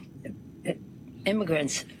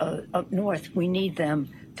immigrants up north? We need them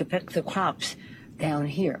to pick the crops down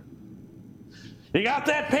here. You got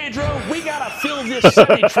that, Pedro? We got to fill this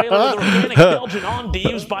semi-trailer with organic Belgian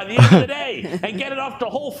endives by the end of the day and get it off to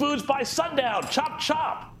Whole Foods by sundown. Chop,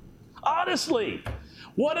 chop. Honestly.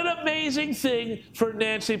 What an amazing thing for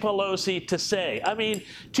Nancy Pelosi to say. I mean,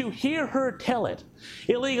 to hear her tell it.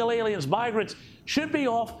 Illegal aliens, migrants, should be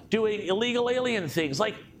off doing illegal alien things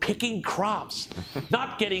like picking crops,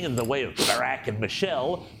 not getting in the way of Barack and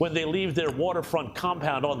Michelle when they leave their waterfront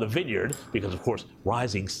compound on the vineyard, because, of course,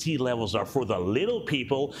 rising sea levels are for the little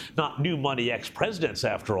people, not new money ex-presidents,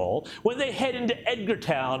 after all, when they head into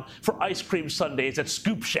Edgartown for ice cream sundaes at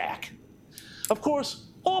Scoop Shack. Of course,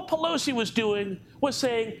 all Pelosi was doing was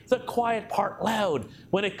saying the quiet part loud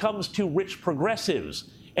when it comes to rich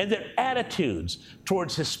progressives and their attitudes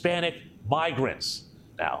towards Hispanic migrants.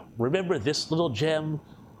 Now, remember this little gem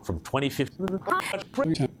from 2015?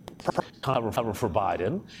 Cover for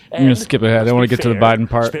Biden. I'm going to skip ahead. I don't want to get to the Biden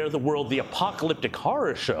part. Spare the world the apocalyptic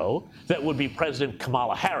horror show that would be President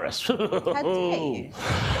Kamala Harris. It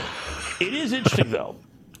is interesting, though,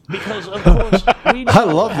 because, of course, we know I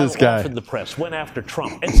love this guy. Often the press went after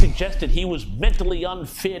Trump and suggested he was mentally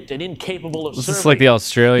unfit and incapable of serving. This is like the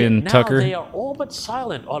Australian Tucker. Now they are all but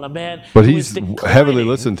silent on a man but who he's is heavily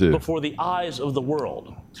listened to before the eyes of the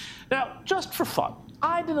world. Now, just for fun,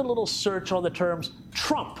 I did a little search on the terms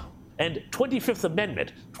Trump and 25th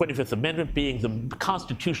Amendment, 25th Amendment being the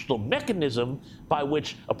constitutional mechanism by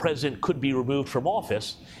which a president could be removed from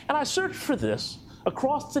office, and I searched for this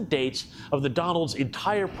across the dates of the Donald's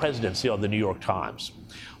entire presidency on the New York Times.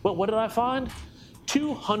 Well, what did I find?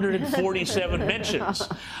 247 mentions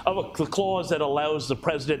of the clause that allows the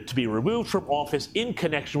president to be removed from office in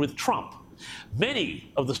connection with Trump.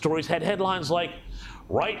 Many of the stories had headlines like,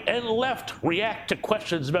 "Right and left react to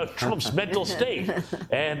questions about Trump's mental state,"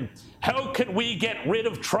 and "How can we get rid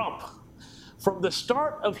of Trump?" From the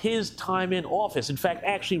start of his time in office, in fact,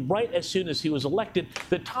 actually right as soon as he was elected,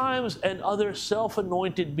 the Times and other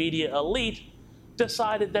self-anointed media elite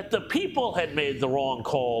decided that the people had made the wrong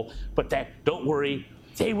call, but that, don't worry,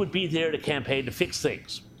 they would be there to campaign to fix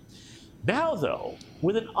things. Now, though,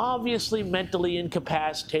 with an obviously mentally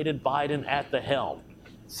incapacitated Biden at the helm,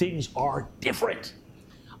 things are different.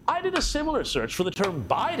 I did a similar search for the term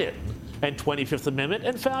Biden and 25th Amendment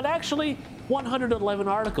and found actually 111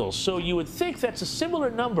 articles. So you would think that's a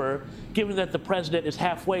similar number given that the president is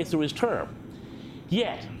halfway through his term.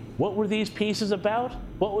 Yet, what were these pieces about?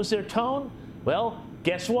 What was their tone? Well,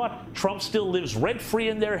 guess what? Trump still lives rent-free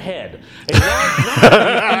in their head. A large number of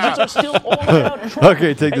these pieces are still all about Trump.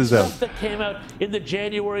 Okay, take this out. Stuff that came out in the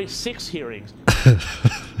January 6 hearings.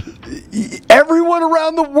 Everyone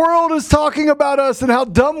around the world is talking about us and how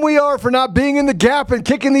dumb we are for not being in the gap and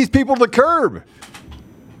kicking these people to the curb.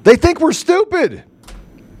 They think we're stupid.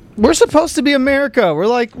 We're supposed to be America. We're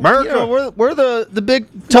like America. You know, we're the big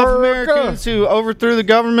tough Americans who overthrew the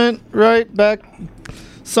government right back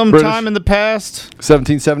sometime in the past.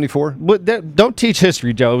 1774. Don't teach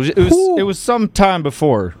history, Joe. It was some time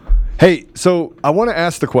before. Hey, so I want to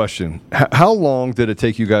ask the question: how long did it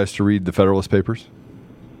take you guys to read the Federalist Papers?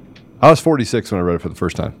 I was 46 when I read it for the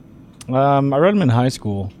first time. I read them in high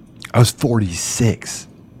school. I was 46.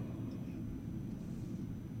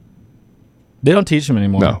 They don't teach them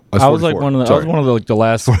anymore. No, I was like one of the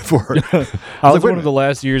last. 44. I was one of the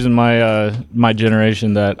last years in my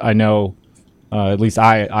generation that I know. At least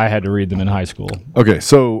I had to read them in high school. Okay,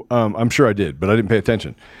 so I'm sure I did, but I didn't pay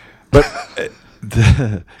attention. But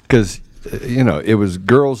because it was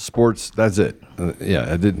girls, sports. That's it.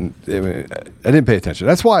 I didn't pay attention.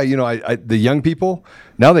 That's why the young people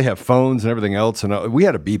now they have phones and everything else, and we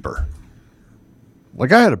had a beeper.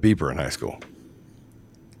 Like I had a beeper in high school,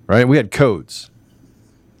 right? We had codes.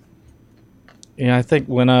 Yeah, I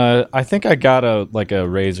think I got a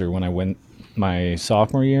Razor when I went my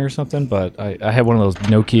sophomore year or something, but I had one of those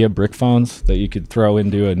Nokia brick phones that you could throw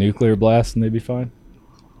into a nuclear blast and they'd be fine.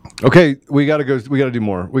 Okay, we got to go. We got to do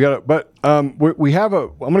more. I'm going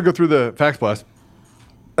to go through the facts blast,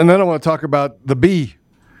 and then I want to talk about the bee.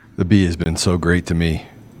 The bee has been so great to me.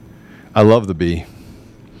 I love the bee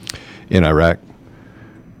in Iraq.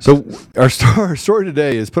 So our story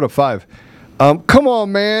today is put up 5. Come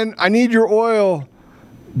on, man! I need your oil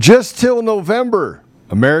just till November.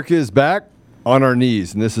 America is back on our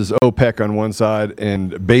knees, and this is OPEC on one side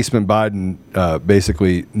and Basement Biden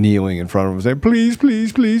basically kneeling in front of him saying, please,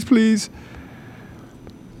 please, please, please.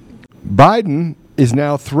 Biden is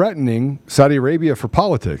now threatening Saudi Arabia for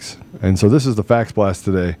politics. And so this is the facts blast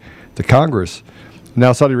today to Congress.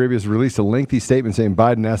 Now Saudi Arabia has released a lengthy statement saying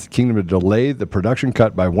Biden asked the kingdom to delay the production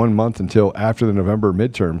cut by 1 month until after the November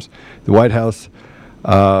midterms. The White House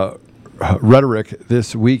rhetoric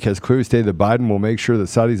this week has clearly stated that Biden will make sure that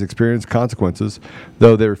Saudis experience consequences,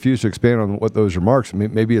 though they refuse to expand on what those remarks.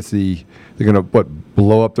 Maybe it's they're going to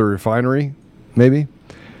blow up the refinery. Maybe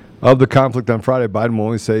of the conflict on Friday, Biden will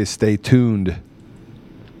only say stay tuned.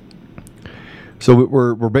 So what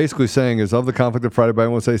we're basically saying is of the conflict on Friday,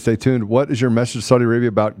 Biden will say stay tuned. What is your message to Saudi Arabia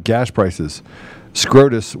about gas prices?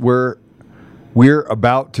 SCROTUS, we're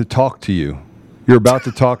about to talk to you. You're about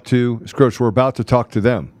to talk to SCROTUS. We're about to talk to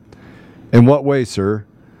them. In what way, sir?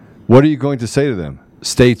 What are you going to say to them?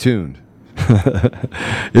 Stay tuned.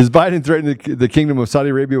 Is Biden threatening the kingdom of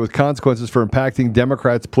Saudi Arabia with consequences for impacting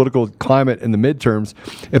Democrats' political climate in the midterms?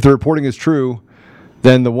 If the reporting is true,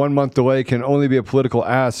 then the 1 month delay can only be a political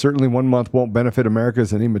ask. Certainly 1 month won't benefit America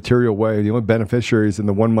in any material way. The only beneficiaries in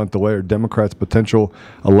the 1 month delay are Democrats' potential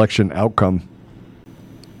election outcome.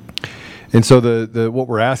 And so what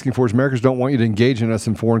we're asking for is Americans don't want you to engage in us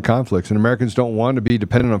in foreign conflicts, and Americans don't want to be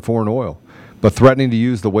dependent on foreign oil. But threatening to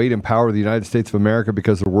use the weight and power of the United States of America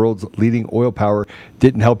because the world's leading oil power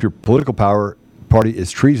didn't help your political party is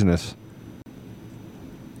treasonous.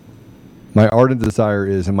 My ardent desire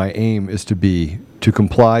is, and my aim is to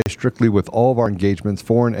comply strictly with all of our engagements,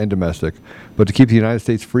 foreign and domestic, but to keep the United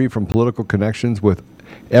States free from political connections with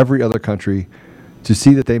every other country, to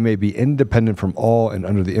see that they may be independent from all and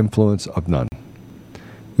under the influence of none.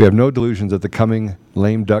 We have no delusions that the coming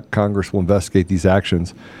lame duck Congress will investigate these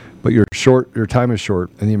actions, but your time is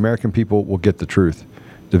short, and the American people will get the truth.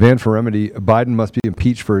 Demand for remedy, Biden must be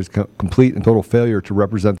impeached for his complete and total failure to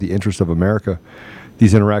represent the interests of America.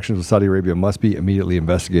 These interactions with Saudi Arabia must be immediately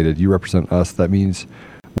investigated. You represent us. That means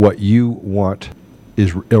what you want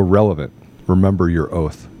is irrelevant. Remember your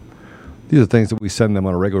oath. These are things that we send them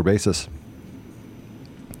on a regular basis.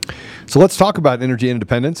 So let's talk about energy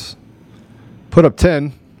independence. Put up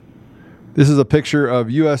 10. This is a picture of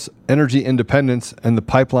U.S. energy independence, and the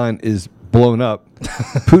pipeline is blown up.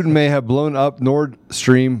 Putin may have blown up Nord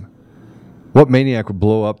Stream. What maniac would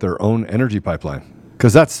blow up their own energy pipeline?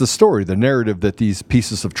 Because that's the story, the narrative that these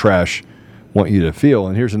pieces of trash want you to feel.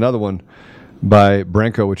 And here's another one by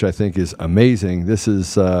Branko, which I think is amazing. This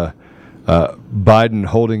is Biden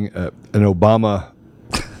holding an Obama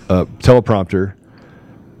teleprompter.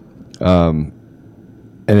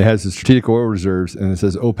 And it has the strategic oil reserves, and it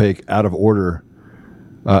says OPEC out of order.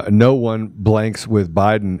 No one blanks with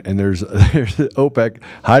Biden, and there's OPEC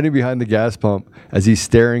hiding behind the gas pump as he's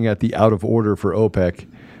staring at the out of order for OPEC.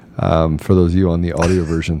 For those of you on the audio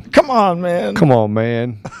version. Come on, man. Come on,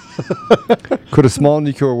 man. Could a small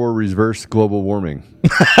nuclear war reverse global warming?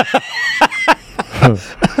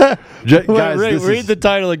 Guys, read the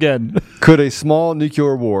title again. Could a small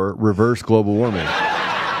nuclear war reverse global warming?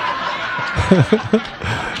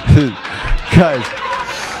 Guys,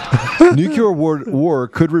 nuclear war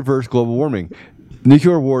could reverse global warming.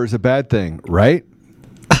 Nuclear war is a bad thing, right?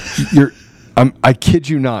 I kid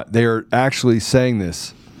you not. They are actually saying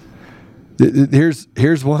this.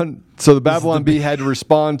 Here's one. So the Babylon Bee had to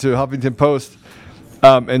respond to Huffington Post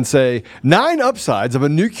and say 9 upsides of a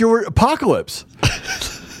nuclear apocalypse.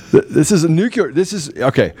 This is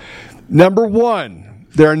okay. Number 1,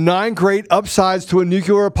 there are 9 great upsides to a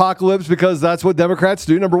nuclear apocalypse because that's what Democrats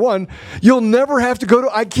do. Number 1, you'll never have to go to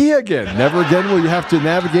IKEA again. Never again will you have to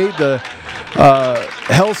navigate the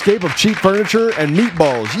hellscape of cheap furniture and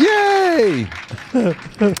meatballs. Yay!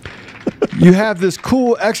 You have this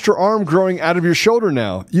cool extra arm growing out of your shoulder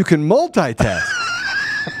now. You can multitask.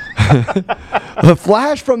 The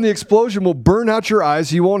flash from the explosion will burn out your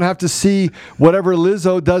eyes. You won't have to see whatever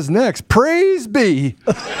Lizzo does next. Praise be.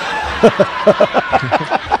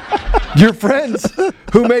 Your friends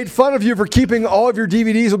who made fun of you for keeping all of your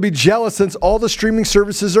DVDs will be jealous since all the streaming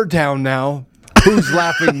services are down now. Who's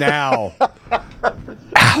laughing now?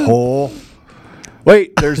 Asshole.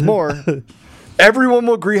 Wait, there's more. Everyone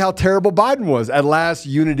will agree how terrible Biden was. At last,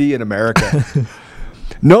 unity in America.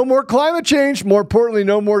 No more climate change. More importantly,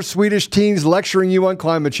 no more Swedish teens lecturing you on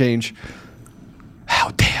climate change. How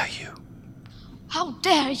dare you? How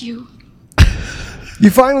dare you? You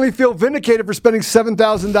finally feel vindicated for spending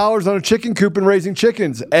 $7,000 on a chicken coop and raising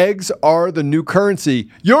chickens. Eggs are the new currency.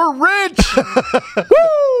 You're rich!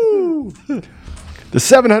 Woo! The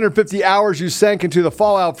 750 hours you sank into the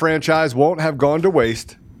Fallout franchise won't have gone to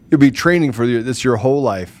waste. You'll be training for this your whole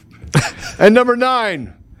life. And number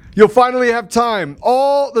 9, you'll finally have time.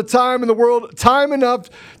 All the time in the world. Time enough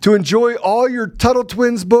to enjoy all your Tuttle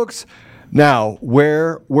Twins books. Now,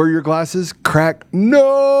 wear your glasses. Crack.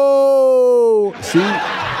 No! See?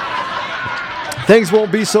 Things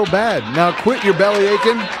won't be so bad. Now quit your belly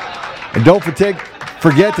aching. And don't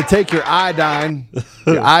forget to take your iodine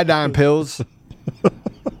pills.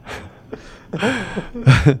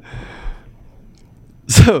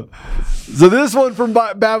 So this one from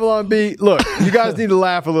Babylon Bee. Look, you guys need to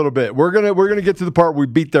laugh a little bit. We're gonna get to the part where we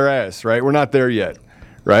beat their ass, right? We're not there yet,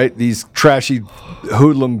 right? These trashy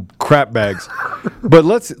hoodlum crap bags. But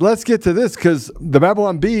let's get to this because the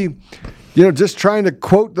Babylon Bee, just trying to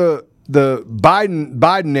quote the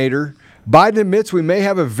Bidenator. Biden admits we may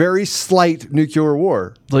have a very slight nuclear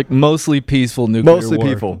war, like mostly peaceful nuclear war. Mostly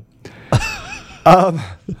peaceful.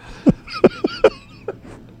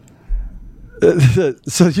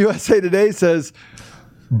 So USA Today says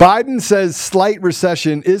Biden says slight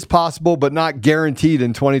recession is possible but not guaranteed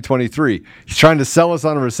in 2023. He's trying to sell us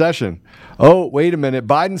on a recession. Oh, wait a minute.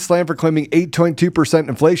 Biden's slam for claiming 8.2%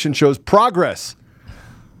 inflation shows progress.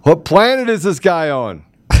 What planet is this guy on?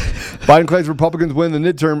 Biden claims Republicans win the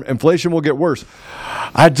midterm. Inflation will get worse.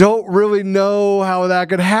 I don't really know how that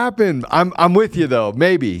could happen. I'm with you though.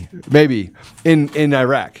 Maybe in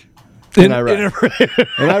Iraq. In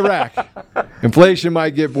Iraq, inflation might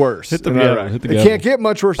get worse. It can't get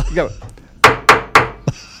much worse.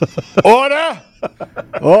 Order!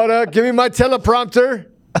 Give me my teleprompter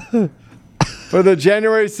for the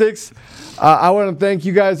January 6th. I want to thank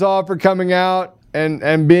you guys all for coming out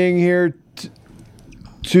and being here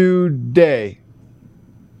today.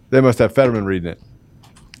 They must have Fetterman reading it.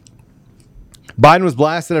 Biden was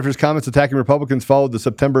blasted after his comments attacking Republicans followed the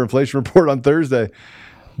September inflation report on Thursday.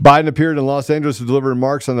 Biden appeared in Los Angeles to deliver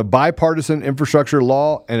remarks on the bipartisan infrastructure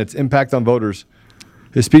law and its impact on voters.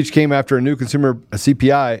 His speech came after a new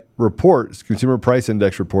CPI report, Consumer Price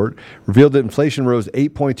Index report, revealed that inflation rose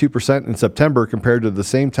 8.2% in September compared to the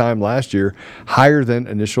same time last year, higher than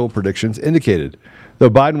initial predictions indicated. Though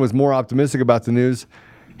Biden was more optimistic about the news,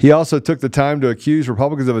 he also took the time to accuse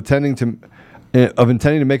Republicans of intending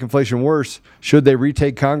to make inflation worse should they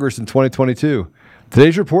retake Congress in 2022.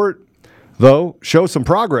 Today's report, though, shows some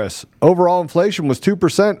progress. Overall inflation was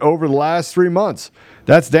 2% over the last 3 months.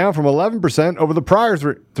 That's down from 11% over the prior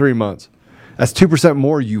 3 months. That's 2%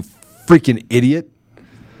 more, you freaking idiot.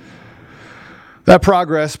 That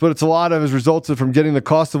progress, but it's a lot of, has resulted from getting the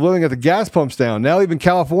cost of living at the gas pumps down. Now even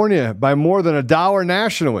California by more than $1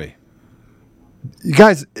 nationally. You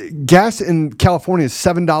guys, gas in California is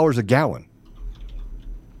 $7 a gallon.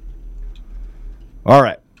 All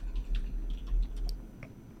right.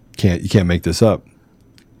 You can't make this up.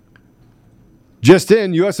 Just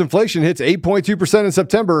in, U.S. inflation hits 8.2% in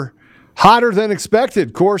September, hotter than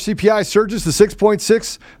expected. Core CPI surges to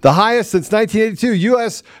 6.6, the highest since 1982.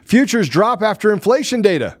 U.S. futures drop after inflation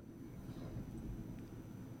data.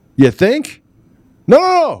 You think?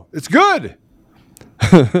 No, it's good.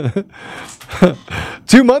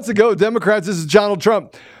 2 months ago, Democrats, this is Donald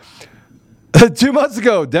Trump. 2 months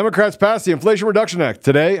ago, Democrats passed the Inflation Reduction Act.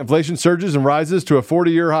 Today, inflation surges and rises to a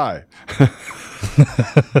 40-year high.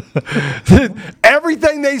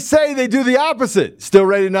 Everything they say, they do the opposite. Still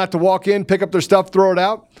ready not to walk in, pick up their stuff, throw it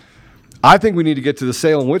out? I think we need to get to the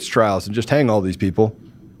Salem witch trials and just hang all these people.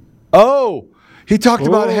 Oh, he talked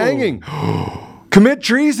about hanging. Commit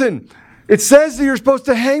treason. It says that you're supposed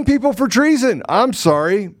to hang people for treason. I'm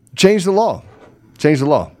sorry. Change the law. Change the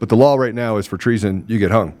law. But the law right now is for treason, you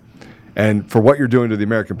get hung. And for what you're doing to the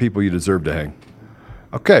American people, you deserve to hang.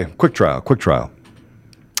 Okay, quick trial.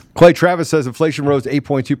 Clay Travis says inflation rose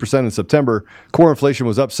 8.2% in September. Core inflation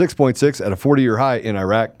was up 6.6% at a 40-year high in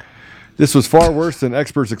Iraq. This was far worse than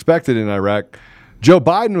experts expected in Iraq. Joe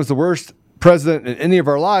Biden was the worst president in any of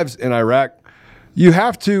our lives in Iraq. You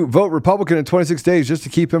have to vote Republican in 26 days just to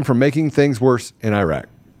keep him from making things worse in Iraq.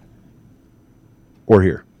 Or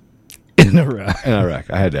here. In Iraq. In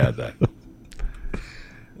Iraq. I had to add that.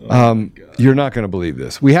 You're not going to believe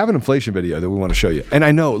this. We have an inflation video that we want to show you. And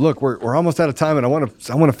I know, look, we're almost out of time, and I want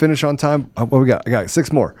to finish on time. What we got? I got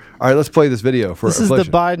 6 more. All right, let's play this video for inflation. This is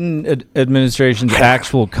the Biden administration's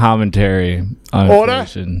actual commentary on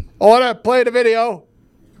inflation. Order, play the video.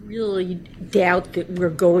 Really doubt that we're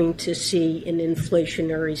going to see an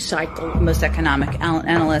inflationary cycle. Most economic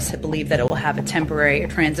analysts believe that it will have a temporary or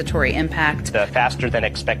transitory impact. The faster than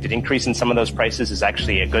expected increase in some of those prices is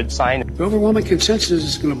actually a good sign. The overwhelming consensus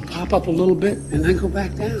is going to pop up a little bit and then go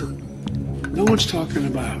back down. No one's talking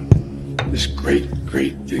about this great,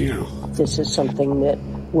 This is something that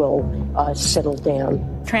will settle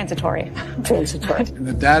down. Transitory. And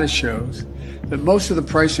the data shows that most of the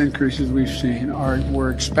price increases we've seen were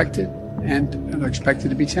expected and are expected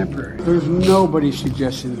to be temporary. There's nobody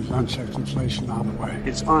suggesting there's unchecked inflation on the way.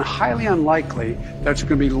 It's highly unlikely that's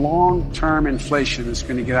going to be long-term inflation that's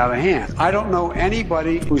going to get out of hand. I don't know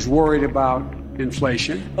anybody who's worried about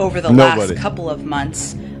inflation. Over the last couple of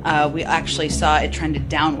months, we actually saw it trended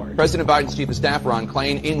downward. President Biden's chief of staff, Ron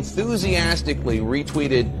Klain, enthusiastically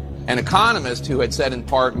retweeted an economist who had said in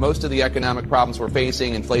part most of the economic problems we're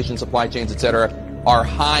facing, inflation, supply chains, et cetera, are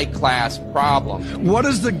high-class problems. What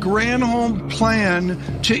is the Granholm plan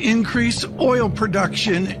to increase oil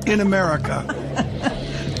production in America?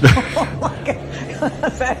 Oh my God.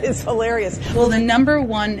 That is hilarious. Well, the number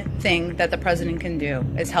one thing that the president can do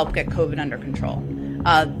is help get COVID under control.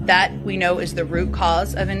 That we know is the root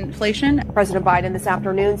cause of inflation. President Biden this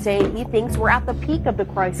afternoon saying he thinks we're at the peak of the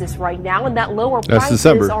crisis right now and that lower prices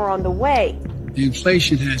are on the way. The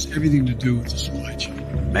inflation has everything to do with the supply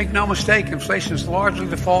chain. Make no mistake, inflation is largely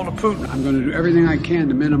the fault of Putin. I'm going to do everything I can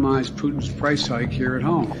to minimize Putin's price hike here at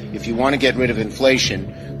home. If you want to get rid of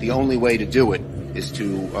inflation, the only way to do it is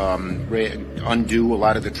to undo a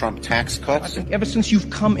lot of the Trump tax cuts. I think ever since you've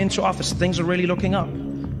come into office, things are really looking up.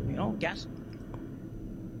 Gas.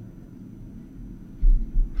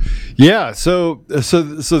 Yeah, so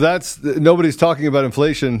that's nobody's talking about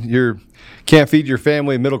inflation. You can't feed your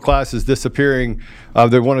family. Middle class is disappearing.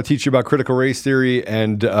 They want to teach you about critical race theory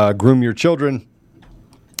and groom your children.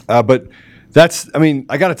 But that's,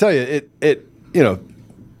 I got to tell you,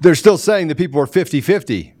 they're still saying that people are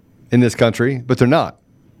 50-50 in this country, but they're not.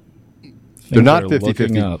 They're not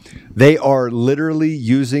 50-50. They are literally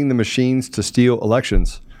using the machines to steal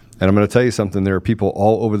elections. And I'm going to tell you something. There are people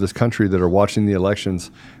all over this country that are watching the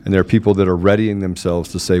elections, and there are people that are readying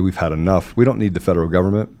themselves to say, we've had enough. We don't need the federal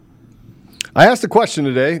government. I asked a question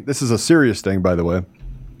today. This is a serious thing, by the way.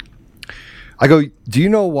 I go, do you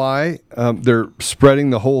know why they're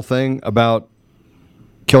spreading the whole thing about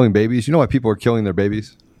killing babies? You know why people are killing their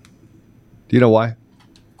babies? Do you know why?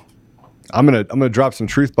 I'm gonna drop some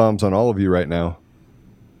truth bombs on all of you right now.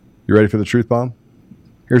 You ready for the truth bomb?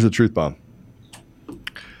 Here's the truth bomb.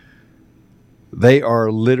 They are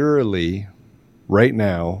literally, right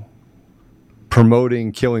now,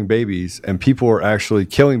 promoting killing babies, and people are actually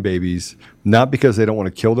killing babies, not because they don't want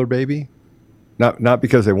to kill their baby, not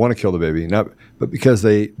because they want to kill the baby, but because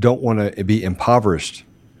they don't want to be impoverished.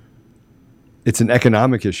 It's an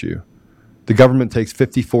economic issue. The government takes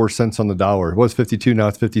 54 cents on the dollar. It was 52, now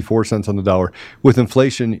it's 54 cents on the dollar. With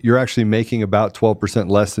inflation, you're actually making about 12%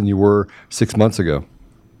 less than you were 6 months ago.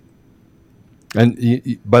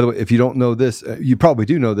 And by the way, if you don't know this, you probably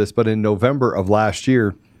do know this, but in November of last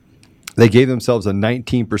year, they gave themselves a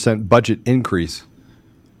 19% budget increase.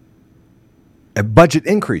 A budget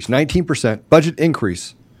increase, 19% budget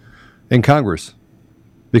increase in Congress,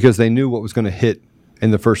 because they knew what was going to hit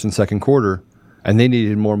in the first and second quarter, and they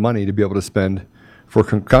needed more money to be able to spend for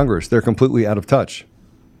Congress. They're completely out of touch.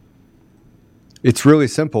 It's really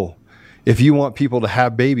simple. If you want people to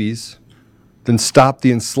have babies, then stop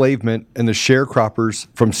the enslavement and the sharecroppers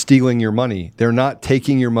from stealing your money. They're not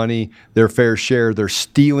taking your money, their fair share. They're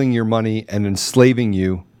stealing your money and enslaving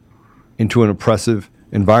you into an oppressive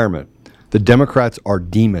environment. The Democrats are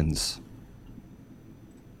demons.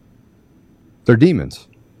 They're demons.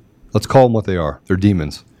 Let's call them what they are. They're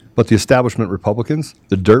demons. But the establishment Republicans,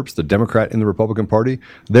 the derps, the Democrat in the Republican Party,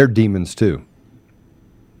 they're demons too.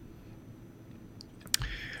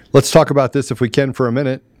 Let's talk about this if we can for a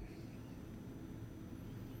minute.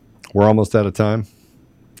 We're almost out of time.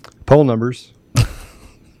 Poll numbers.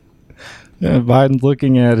 Yeah, Biden's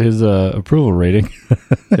looking at his approval rating.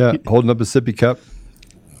 Yeah, holding up a sippy cup.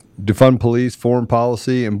 Defund police, foreign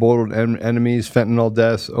policy, emboldened enemies, fentanyl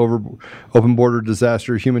deaths, open border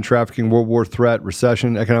disaster, human trafficking, World War threat,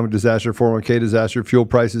 recession, economic disaster, 401k disaster, fuel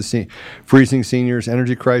prices, freezing seniors,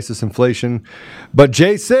 energy crisis, inflation. But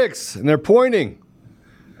J6, and they're pointing.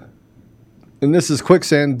 And this is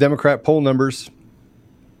quicksand, Democrat poll numbers.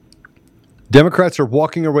 Democrats are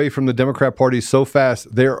walking away from the Democrat Party so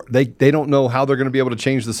fast, they don't know how they're going to be able to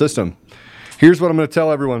change the system. Here's what I'm going to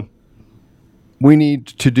tell everyone. We need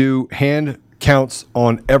to do hand counts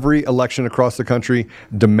on every election across the country.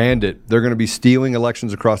 Demand it. They're going to be stealing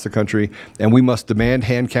elections across the country, and we must demand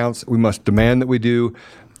hand counts. We must demand that we do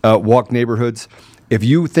walk neighborhoods. If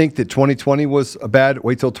you think that 2020 was bad,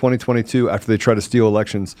 wait till 2022 after they try to steal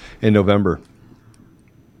elections in November.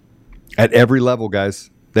 At every level, guys.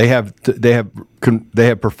 They have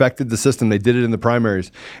perfected the system. They did it in the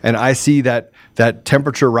primaries. And I see that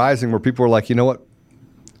temperature rising where people are like, you know what?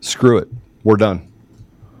 Screw it. We're done.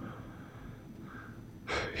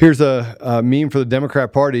 Here's a meme for the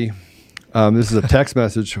Democrat Party. This is a text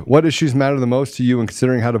message. What issues matter the most to you in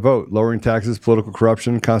considering how to vote? Lowering taxes, political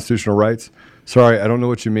corruption, constitutional rights? Sorry, I don't know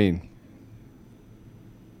what you mean.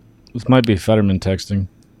 This might be Fetterman texting.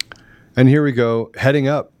 And here we go. Heading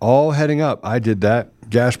up. All heading up. I did that.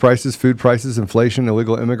 Gas prices, food prices, inflation,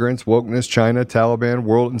 illegal immigrants, wokeness, China, Taliban,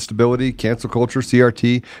 world instability, cancel culture,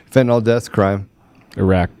 CRT, fentanyl deaths, crime.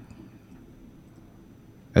 Iraq.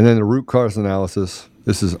 And then the root cause analysis.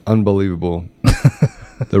 This is unbelievable.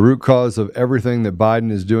 The root cause of everything that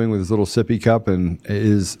Biden is doing with his little sippy cup and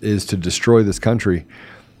is to destroy this country.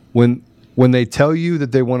 When they tell you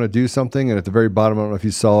that they want to do something, and at the very bottom, I don't know if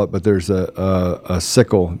you saw it, but there's a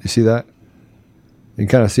sickle. You see that? You can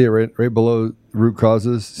kind of see it right below root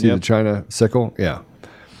causes. See the China sickle? Yeah.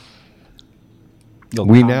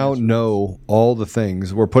 We now know all the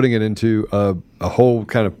things. We're putting it into a whole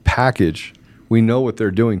kind of package. We know what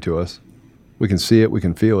they're doing to us. We can see it. We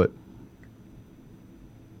can feel it.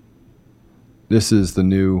 This is the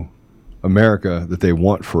new America that they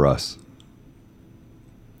want for us.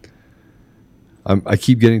 I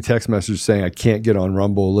keep getting text messages saying I can't get on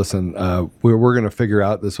Rumble. Listen, we're going to figure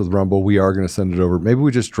out this with Rumble. We are going to send it over. Maybe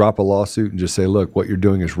we just drop a lawsuit and just say, look, what you're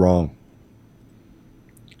doing is wrong.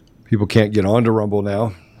 People can't get onto Rumble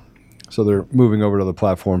now, so they're moving over to other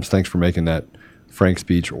platforms. Thanks for making that frank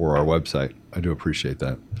speech or our website. I do appreciate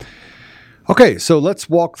that. Okay, so let's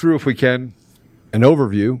walk through, if we can, an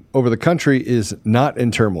overview over the country is not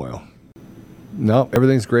in turmoil. No,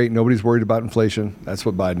 everything's great. Nobody's worried about inflation. That's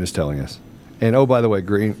what Biden is telling us. And oh, by the way,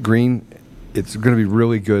 Green, it's going to be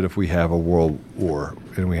really good if we have a world war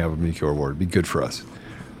and we have a nuclear war. It'd be good for us.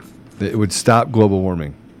 It would stop global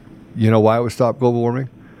warming. You know why it would stop global warming?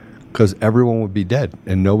 Because everyone would be dead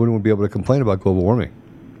and nobody would be able to complain about global warming.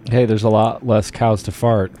 Hey, there's a lot less cows to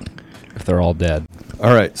fart if they're all dead.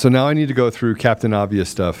 All right, so now I need to go through Captain Obvious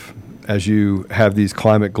stuff. As you have these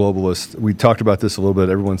climate globalists, we talked about this a little bit.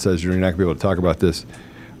 Everyone says you're not going to be able to talk about this.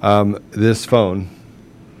 This phone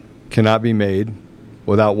cannot be made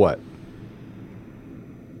without what?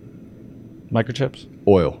 Microchips?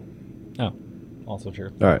 Oil. Oh, also true.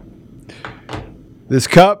 All right. This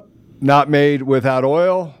cup, not made without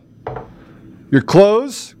oil. Your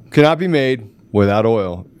clothes cannot be made without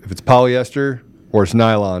oil. If it's polyester or it's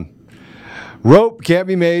nylon. Rope can't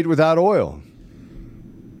be made without oil.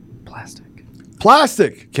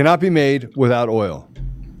 Plastic cannot be made without oil.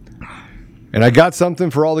 And I got something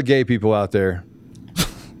for all the gay people out there.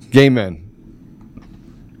 Gay men.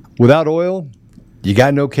 Without oil, you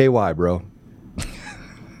got no KY, bro.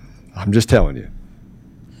 I'm just telling you.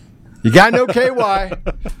 You got no KY.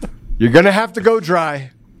 You're going to have to go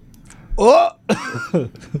dry. Oh.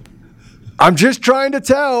 I'm just trying to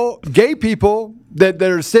tell gay people that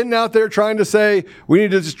are sitting out there trying to say we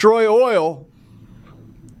need to destroy oil.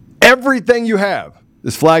 Everything you have,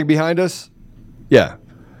 this flag behind us, yeah,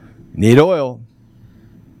 need oil.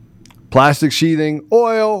 Plastic sheathing,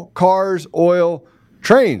 oil, cars, oil,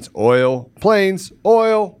 trains, oil, planes,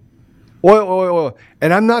 oil.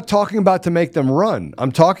 And I'm not talking about to make them run.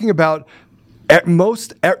 I'm talking about At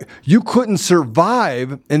most, you couldn't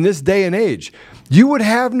survive in this day and age. You would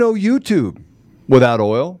have no YouTube without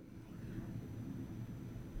oil.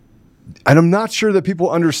 And I'm not sure that people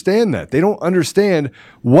understand that. They don't understand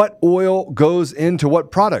what oil goes into what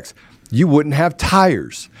products. You wouldn't have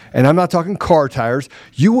tires. And I'm not talking car tires.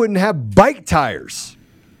 You wouldn't have bike tires.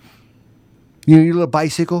 You know, your little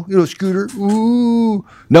bicycle, your little scooter. Ooh.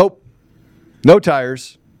 Nope. No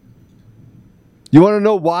tires. You want to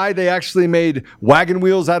know why they actually made wagon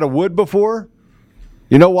wheels out of wood before?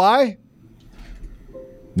 You know why?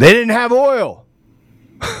 They didn't have oil.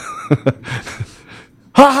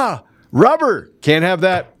 Ha! Rubber. Can't have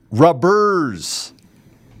that. Rubbers.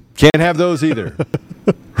 Can't have those either.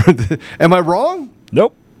 Am I wrong?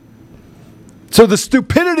 Nope. So the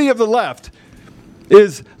stupidity of the left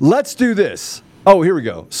is, let's do this. Oh, here we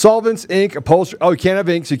go. Solvents, ink, upholstery. Oh, you can't have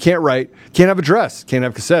ink, so you can't write. Can't have a dress. Can't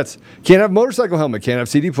have cassettes. Can't have motorcycle helmet. Can't have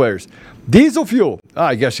CD players. Diesel fuel.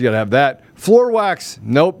 I guess you got to have that. Floor wax.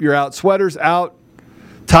 Nope, you're out. Sweaters, out.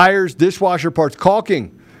 Tires, dishwasher parts,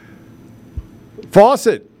 caulking.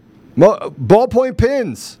 Faucet. Ballpoint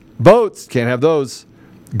pins. Boats. Can't have those.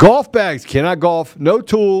 Golf bags. Cannot golf. No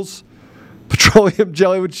tools. Petroleum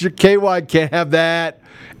jelly, which is KY. Can't have that.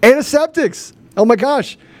 Antiseptics. Oh, my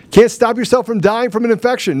gosh. Can't stop yourself from dying from an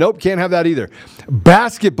infection. Nope, can't have that either.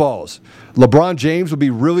 Basketballs. LeBron James will be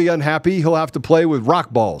really unhappy. He'll have to play with rock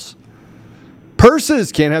balls.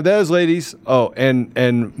 Purses. Can't have those, ladies. Oh,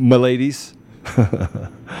 and my ladies.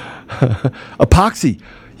 Epoxy.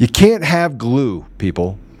 You can't have glue,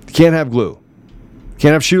 people. You can't have glue.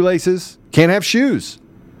 Can't have shoelaces. Can't have shoes.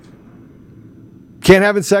 Can't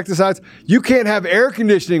have insecticides. You can't have air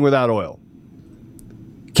conditioning without oil.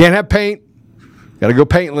 Can't have paint. Got to go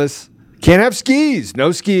paintless. Can't have skis.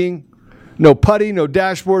 No skiing. No putty. No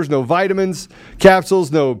dashboards. No vitamins.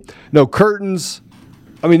 Capsules. No curtains.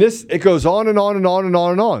 I mean, it goes on and on and on and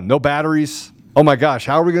on and on. No batteries. Oh my gosh,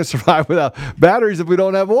 how are we going to survive without batteries if we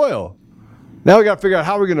don't have oil? Now we got to figure out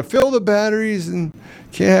how we're going to fill the batteries, and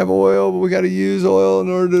can't have oil, but we got to use oil in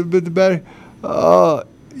order to put the battery.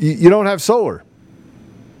 You don't have solar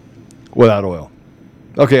without oil.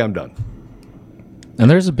 Okay, I'm done. And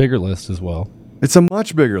there's a bigger list as well. It's a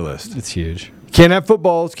much bigger list. It's huge. Can't have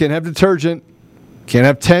footballs. Can't have detergent. Can't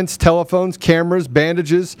have tents, telephones, cameras,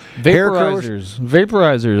 bandages, hair curlers.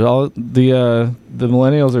 Vaporizers. All the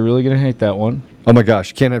millennials are really going to hate that one. Oh my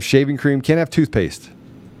gosh! Can't have shaving cream. Can't have toothpaste.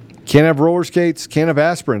 Can't have roller skates. Can't have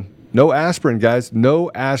aspirin. No aspirin, guys. No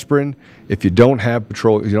aspirin if you don't have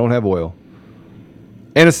petroleum. If you don't have oil.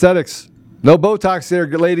 Anesthetics. No Botox there,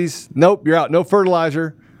 ladies. Nope, you're out. No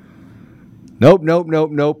fertilizer. Nope,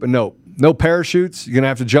 and nope. No parachutes. You're gonna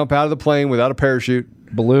have to jump out of the plane without a parachute.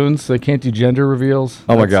 Balloons. They can't do gender reveals.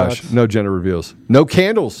 Oh my gosh. No gender reveals. No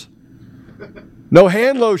candles. No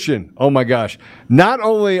hand lotion. Oh my gosh. Not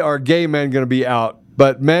only are gay men going to be out,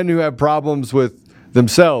 but men who have problems with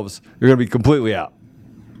themselves, they're going to be completely out.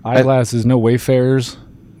 Eyeglasses. No Wayfarers.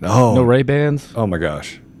 No Ray-Bans. Oh my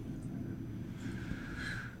gosh.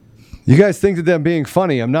 You guys think that I'm being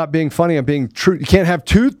funny. I'm not being funny. I'm being true. You can't have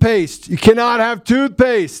toothpaste. You cannot have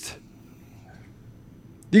toothpaste.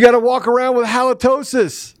 You got to walk around with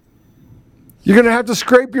halitosis. You're going to have to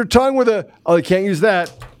scrape your tongue with you can't use that.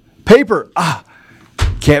 Paper.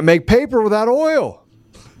 Can't make paper without oil.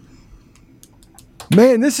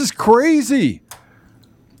 Man, this is crazy.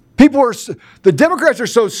 The Democrats are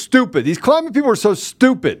so stupid. These climate people are so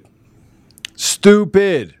stupid.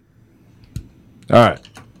 Stupid. All right.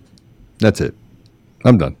 That's it.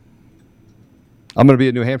 I'm done. I'm going to be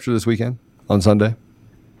in New Hampshire this weekend on Sunday,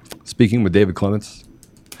 speaking with David Clements.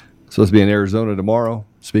 Supposed to be in Arizona tomorrow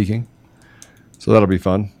speaking. So that'll be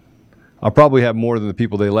fun. I'll probably have more than the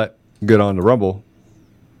people they let get on the Rumble.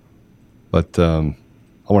 But I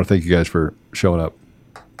want to thank you guys for showing up.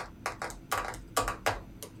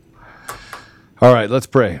 All right, let's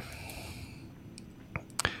pray.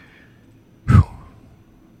 Whew.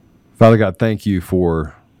 Father God, thank you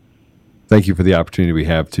for the opportunity we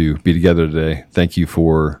have to be together today. Thank you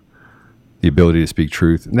for the ability to speak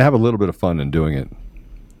truth and to have a little bit of fun in doing it.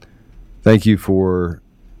 Thank you for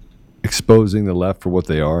exposing the left for what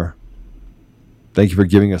they are. Thank you for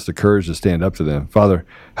giving us the courage to stand up to them. Father,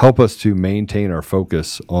 help us to maintain our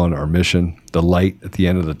focus on our mission, the light at the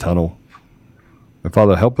end of the tunnel. And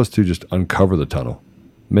Father, help us to just uncover the tunnel,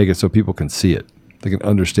 make it so people can see it. They can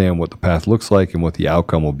understand what the path looks like and what the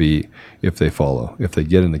outcome will be if they follow, if they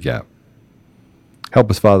get in the gap.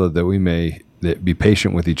 Help us, Father, that we may be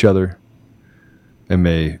patient with each other and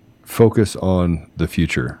may focus on the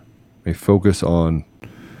future. May focus on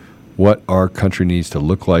what our country needs to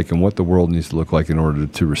look like and what the world needs to look like in order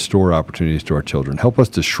to restore opportunities to our children. Help us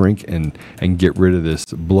to shrink and get rid of this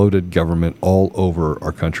bloated government all over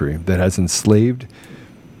our country that has enslaved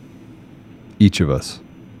each of us.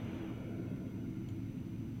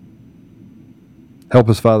 Help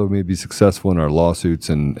us, Father, we may be successful in our lawsuits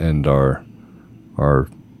and our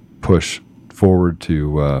push forward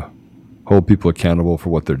to hold people accountable for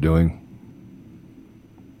what they're doing.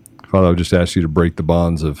 Father, I would just ask you to break the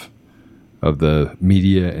bonds of the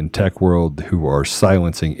media and tech world who are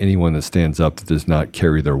silencing anyone that stands up that does not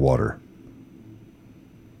carry their water.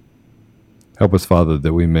 Help us, Father,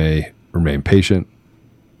 that we may remain patient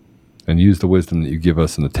and use the wisdom that you give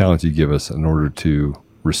us and the talents you give us in order to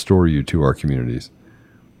restore you to our communities.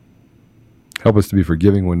 Help us to be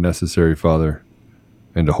forgiving when necessary, Father,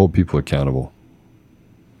 and to hold people accountable.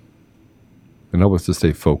 And help us to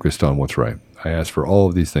stay focused on what's right. I ask for all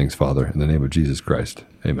of these things, Father, in the name of Jesus Christ.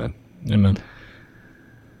 Amen. Amen.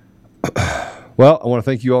 Well, I want to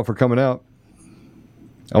thank you all for coming out.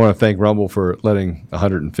 I want to thank Rumble for letting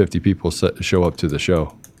 150 people show up to the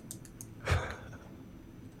show.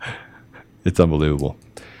 It's unbelievable.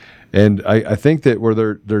 And I think that where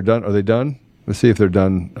they're done. Are they done? Let's see if they're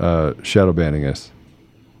done shadow banning us.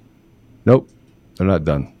 Nope, they're not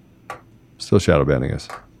done. Still shadow banning us.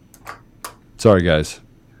 Sorry, guys.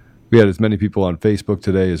 We had as many people on Facebook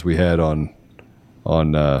today as we had on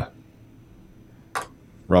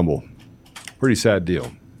Rumble. Pretty sad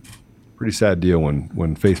deal. Pretty sad deal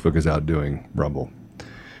when Facebook is outdoing Rumble.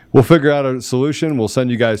 We'll figure out a solution. We'll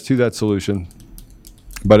send you guys to that solution.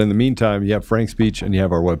 But in the meantime, you have Frank's Speech and you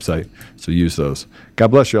have our website, so use those. God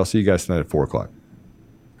bless you. I'll see you guys tonight at 4 o'clock.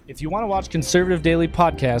 If you want to watch Conservative Daily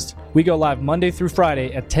Podcast, we go live Monday through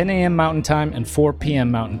Friday at 10 a.m. Mountain Time and 4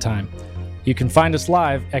 p.m. Mountain Time. You can find us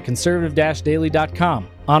live at conservative-daily.com,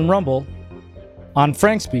 on Rumble, on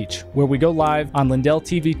Frank's Speech, where we go live on Lindell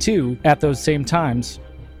TV 2 at those same times,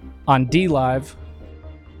 on DLive,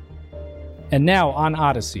 and now on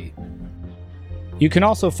Odyssey. You can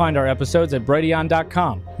also find our episodes at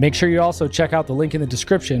Brighteon.com. Make sure you also check out the link in the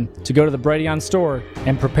description to go to the Brighteon store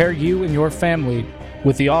and prepare you and your family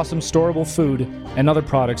with the awesome storable food and other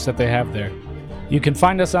products that they have there. You can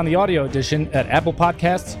find us on the audio edition at Apple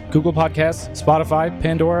Podcasts, Google Podcasts, Spotify,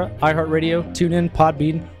 Pandora, iHeartRadio, TuneIn,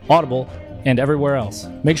 Podbean, Audible, and everywhere else.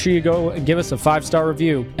 Make sure you go and give us a 5-star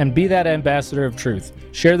review and be that ambassador of truth.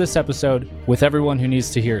 Share this episode with everyone who needs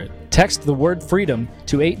to hear it. Text the word freedom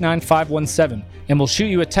to 89517 and we'll shoot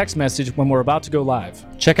you a text message when we're about to go live.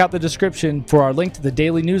 Check out the description for our link to the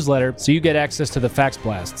daily newsletter so you get access to the fax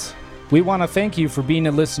blasts. We want to thank you for being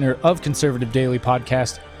a listener of Conservative Daily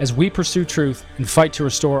Podcast as we pursue truth and fight to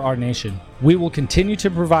restore our nation. We will continue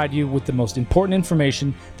to provide you with the most important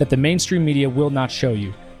information that the mainstream media will not show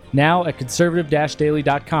you. Now at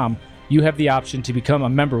conservative-daily.com, you have the option to become a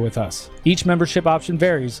member with us. Each membership option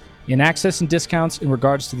varies in access and discounts in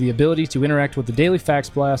regards to the ability to interact with the daily fax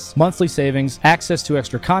blasts, monthly savings, access to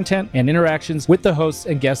extra content, and interactions with the hosts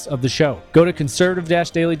and guests of the show. Go to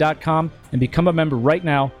conservative-daily.com and become a member right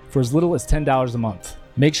now for as little as $10 a month.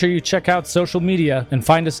 Make sure you check out social media and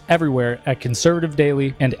find us everywhere at Conservative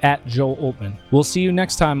Daily and at Joel Oltmann. We'll see you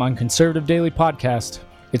next time on Conservative Daily Podcast.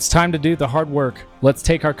 It's time to do the hard work. Let's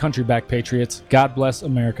take our country back, Patriots. God bless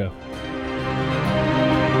America.